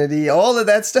identity, all of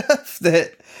that stuff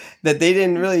that they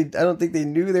didn't really, I don't think they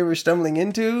knew they were stumbling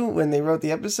into when they wrote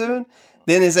the episode,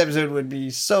 then this episode would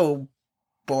be so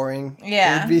boring.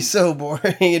 Yeah. It'd be so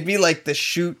boring. It'd be like The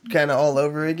Shoot kind of all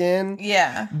over again.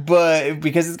 Yeah. But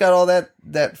because it's got all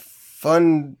that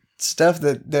fun stuff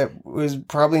that was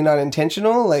probably not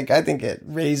intentional, like, I think it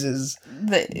raises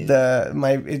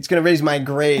it's going to raise my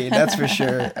grade, that's for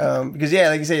sure. Because yeah,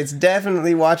 like you say, it's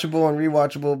definitely watchable and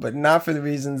rewatchable, but not for the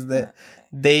reasons that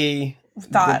they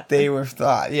thought.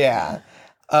 Yeah.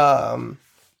 And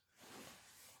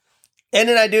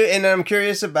then I'm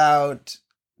curious about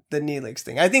the Neelix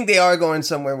thing. I think they are going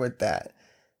somewhere with that,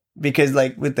 because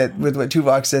like with what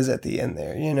Tuvok says at the end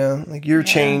there, you know, like, you're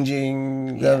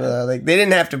changing, blah, blah, blah. Like, they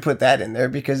didn't have to put that in there,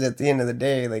 because at the end of the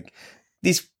day, like,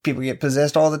 these people get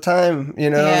possessed all the time, you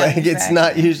know, like, exactly. It's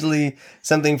not usually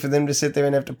something for them to sit there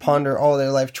and have to ponder all their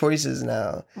life choices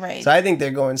now. Right. So I think they're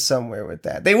going somewhere with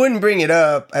that. They wouldn't bring it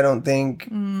up, I don't think,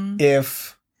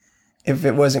 if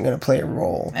it wasn't going to play a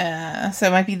role. So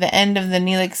it might be the end of the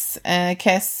Neelix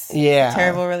Kes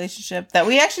terrible relationship that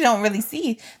we actually don't really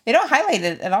see. They don't highlight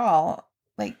it at all.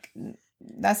 Like,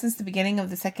 not since the beginning of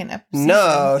the second episode.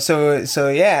 No, so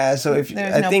yeah, so if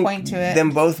there's no point to it, them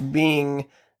both being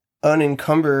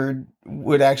unencumbered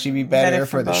would actually be better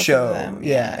for the show.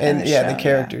 Yeah, and the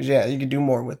characters. Yeah, you could do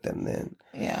more with them then.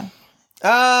 Yeah.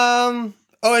 Oh,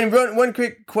 and one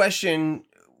quick question.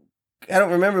 I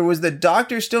don't remember. Was the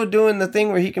doctor still doing the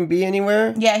thing where he can be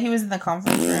anywhere? Yeah, he was in the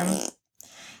conference room.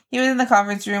 He was in the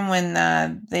conference room when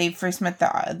they first met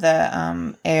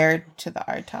the heir to the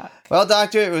Artok. Well,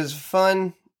 Doctor, it was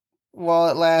fun while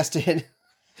it lasted.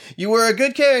 You were a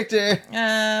good character.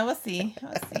 We'll see.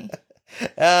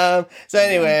 So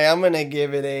anyway, I'm gonna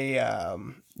give it a.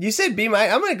 You said B-.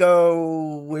 I'm gonna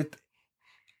go with.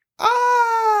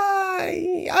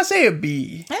 I'll say a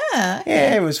B. Okay.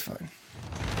 Yeah, it was fun.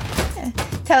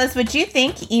 Tell us what you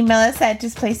think. Email us at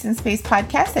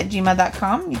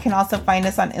displacedinspacepodcast@gmail.com. You can also find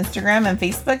us on Instagram and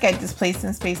Facebook at Displaced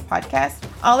in Space Podcast.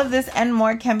 All of this and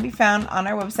more can be found on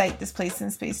our website,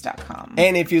 displacedinspace.com.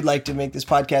 And if you'd like to make this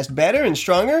podcast better and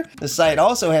stronger, the site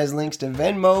also has links to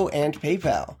Venmo and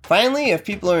PayPal. Finally, if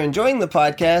people are enjoying the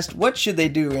podcast, what should they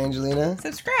do, Angelina?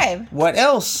 Subscribe. What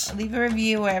else? Leave a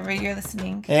review wherever you're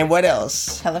listening. And what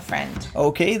else? Tell a friend.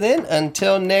 Okay then,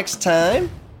 until next time,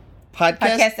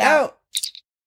 podcast out.